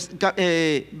 5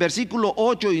 versículo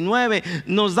 8 y 9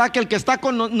 nos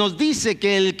dice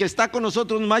que el que está con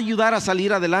nosotros nos va a ayudar a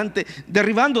salir adelante,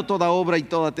 derribando toda obra y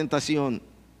toda tentación.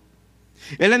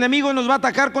 El enemigo nos va a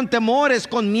atacar con temores,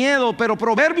 con miedo, pero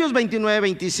Proverbios 29,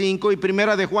 25 y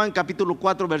primera de Juan capítulo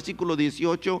 4 versículo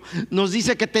 18 nos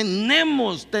dice que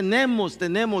tenemos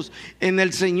en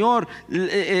el Señor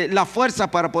la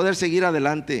fuerza para poder seguir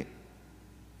adelante.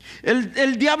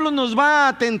 El diablo nos va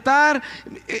a tentar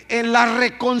en la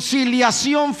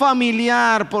reconciliación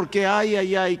familiar, porque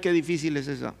ay, qué difícil es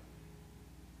esa.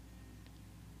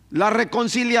 La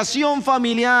reconciliación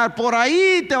familiar, por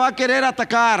ahí te va a querer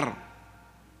atacar.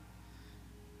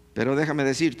 Pero déjame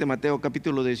decirte, Mateo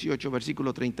capítulo 18,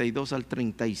 versículo 32 al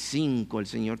 35, el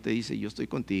Señor te dice: yo estoy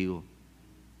contigo.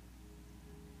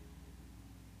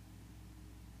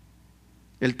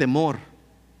 El temor: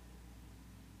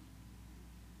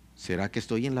 ¿será que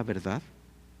estoy en la verdad?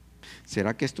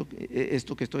 ¿Será que esto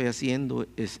que estoy haciendo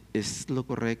es lo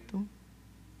correcto?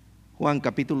 Juan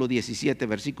capítulo 17,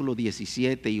 versículo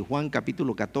 17 y Juan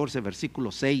capítulo 14,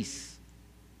 versículo 6.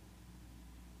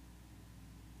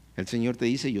 El Señor te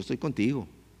dice: yo estoy contigo.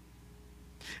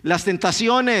 Las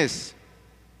tentaciones,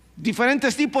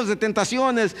 diferentes tipos de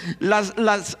tentaciones,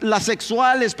 las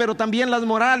sexuales, pero también las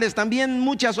morales, también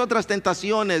muchas otras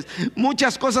tentaciones,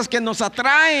 muchas cosas que nos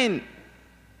atraen.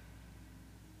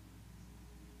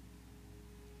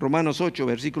 Romanos 8,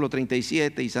 versículo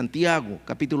 37 y Santiago,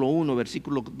 capítulo 1,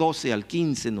 versículo 12 al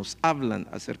 15 nos hablan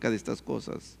acerca de estas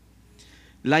cosas.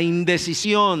 La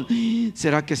indecisión: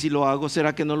 ¿será que sí lo hago?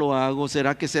 ¿Será que no lo hago?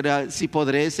 ¿Será si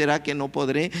podré? ¿Será que no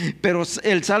podré? Pero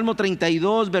el Salmo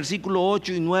 32, versículo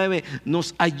 8 y 9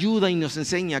 nos ayuda y nos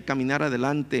enseña a caminar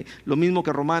adelante. Lo mismo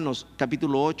que Romanos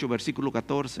capítulo 8, versículo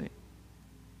 14.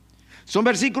 Son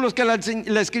versículos que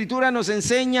la Escritura nos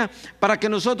enseña para que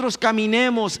nosotros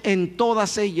caminemos en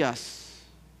todas ellas.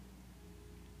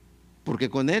 Porque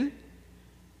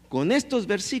con estos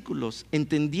versículos,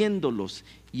 entendiéndolos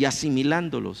y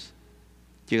asimilándolos,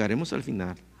 llegaremos al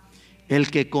final. El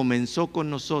que comenzó con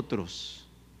nosotros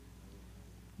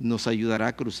nos ayudará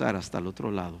a cruzar hasta el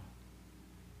otro lado,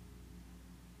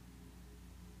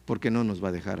 porque no nos va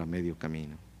a dejar a medio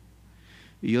camino.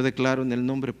 Y yo declaro en el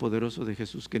nombre poderoso de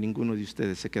Jesús que ninguno de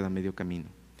ustedes se queda a medio camino.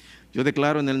 Yo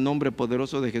declaro en el nombre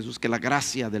poderoso de Jesús que la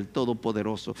gracia del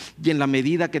Todopoderoso, y en la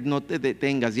medida que no te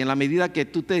detengas, y en la medida que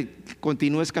tú te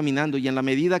continúes caminando, y en la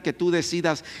medida que tú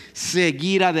decidas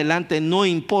seguir adelante, no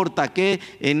importa qué,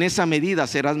 en esa medida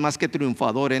serás más que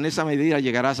triunfador, en esa medida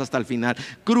llegarás hasta el final,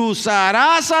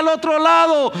 cruzarás al otro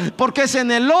lado, porque es en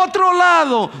el otro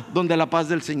lado donde la paz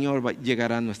del Señor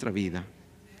llegará a nuestra vida.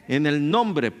 En el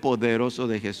nombre poderoso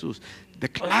de Jesús,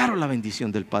 declaro la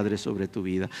bendición del Padre sobre tu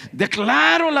vida.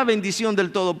 Declaro la bendición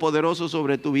del Todopoderoso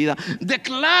sobre tu vida.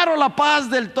 Declaro la paz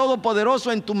del Todopoderoso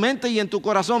en tu mente y en tu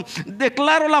corazón.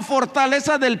 Declaro la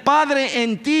fortaleza del Padre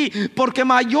en ti, porque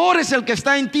mayor es el que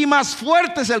está en ti, más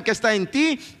fuerte es el que está en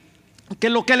ti, que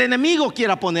lo que el enemigo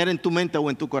quiera poner en tu mente o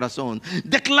en tu corazón.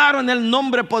 Declaro en el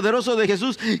nombre poderoso de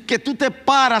Jesús que tú te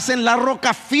paras en la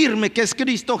roca firme que es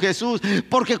Cristo Jesús,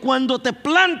 porque cuando te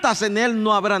plantas en Él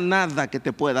no habrá nada que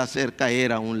te pueda hacer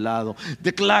caer a un lado.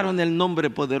 Declaro en el nombre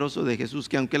poderoso de Jesús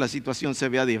que aunque la situación se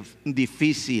vea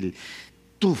difícil,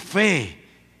 tu fe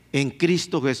en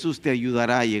Cristo Jesús te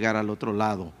ayudará a llegar al otro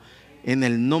lado. En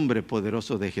el nombre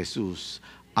poderoso de Jesús.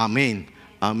 Amén.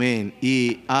 Amén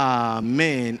y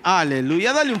amén.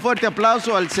 Aleluya. Dale un fuerte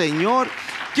aplauso al Señor.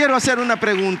 Quiero hacer una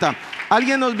pregunta.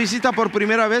 ¿Alguien nos visita por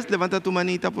primera vez? Levanta tu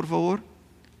manita, por favor.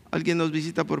 ¿Alguien nos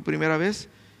visita por primera vez?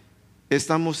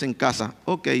 Estamos en casa.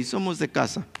 Ok, somos de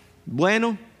casa.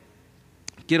 Bueno,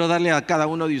 quiero darle a cada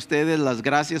uno de ustedes las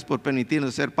gracias por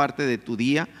permitirnos ser parte de tu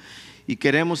día. Y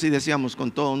queremos y deseamos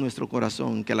con todo nuestro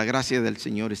corazón que la gracia del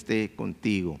Señor esté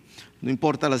contigo. No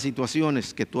importa las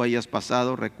situaciones que tú hayas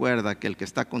pasado, recuerda que el que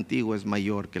está contigo es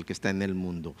mayor que el que está en el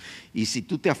mundo. Y si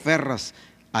tú te aferras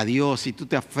a Dios, si tú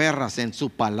te aferras en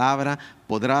su palabra,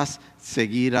 podrás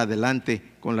seguir adelante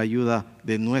con la ayuda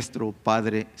de nuestro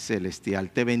Padre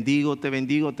Celestial. Te bendigo, te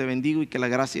bendigo, te bendigo, y que la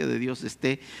gracia de Dios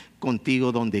esté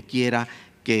contigo donde quiera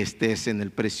que estés, en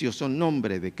el precioso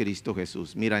nombre de Cristo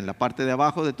Jesús. Mira, en la parte de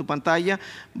abajo de tu pantalla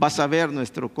vas a ver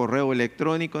nuestro correo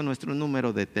electrónico, nuestro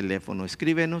número de teléfono.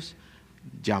 Escríbenos,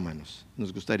 llámanos,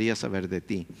 nos gustaría saber de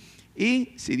ti.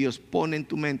 Y si Dios pone en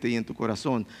tu mente y en tu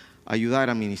corazón ayudar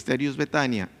a Ministerios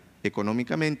Betania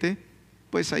económicamente,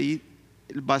 pues ahí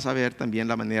vas a ver también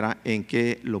la manera en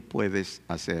que lo puedes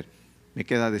hacer. Me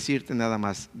queda decirte nada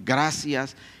más,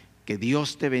 gracias. Que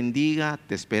Dios te bendiga.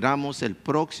 Te esperamos el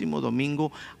próximo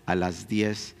domingo a las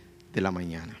 10 de la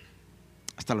mañana.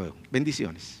 Hasta luego.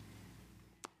 Bendiciones.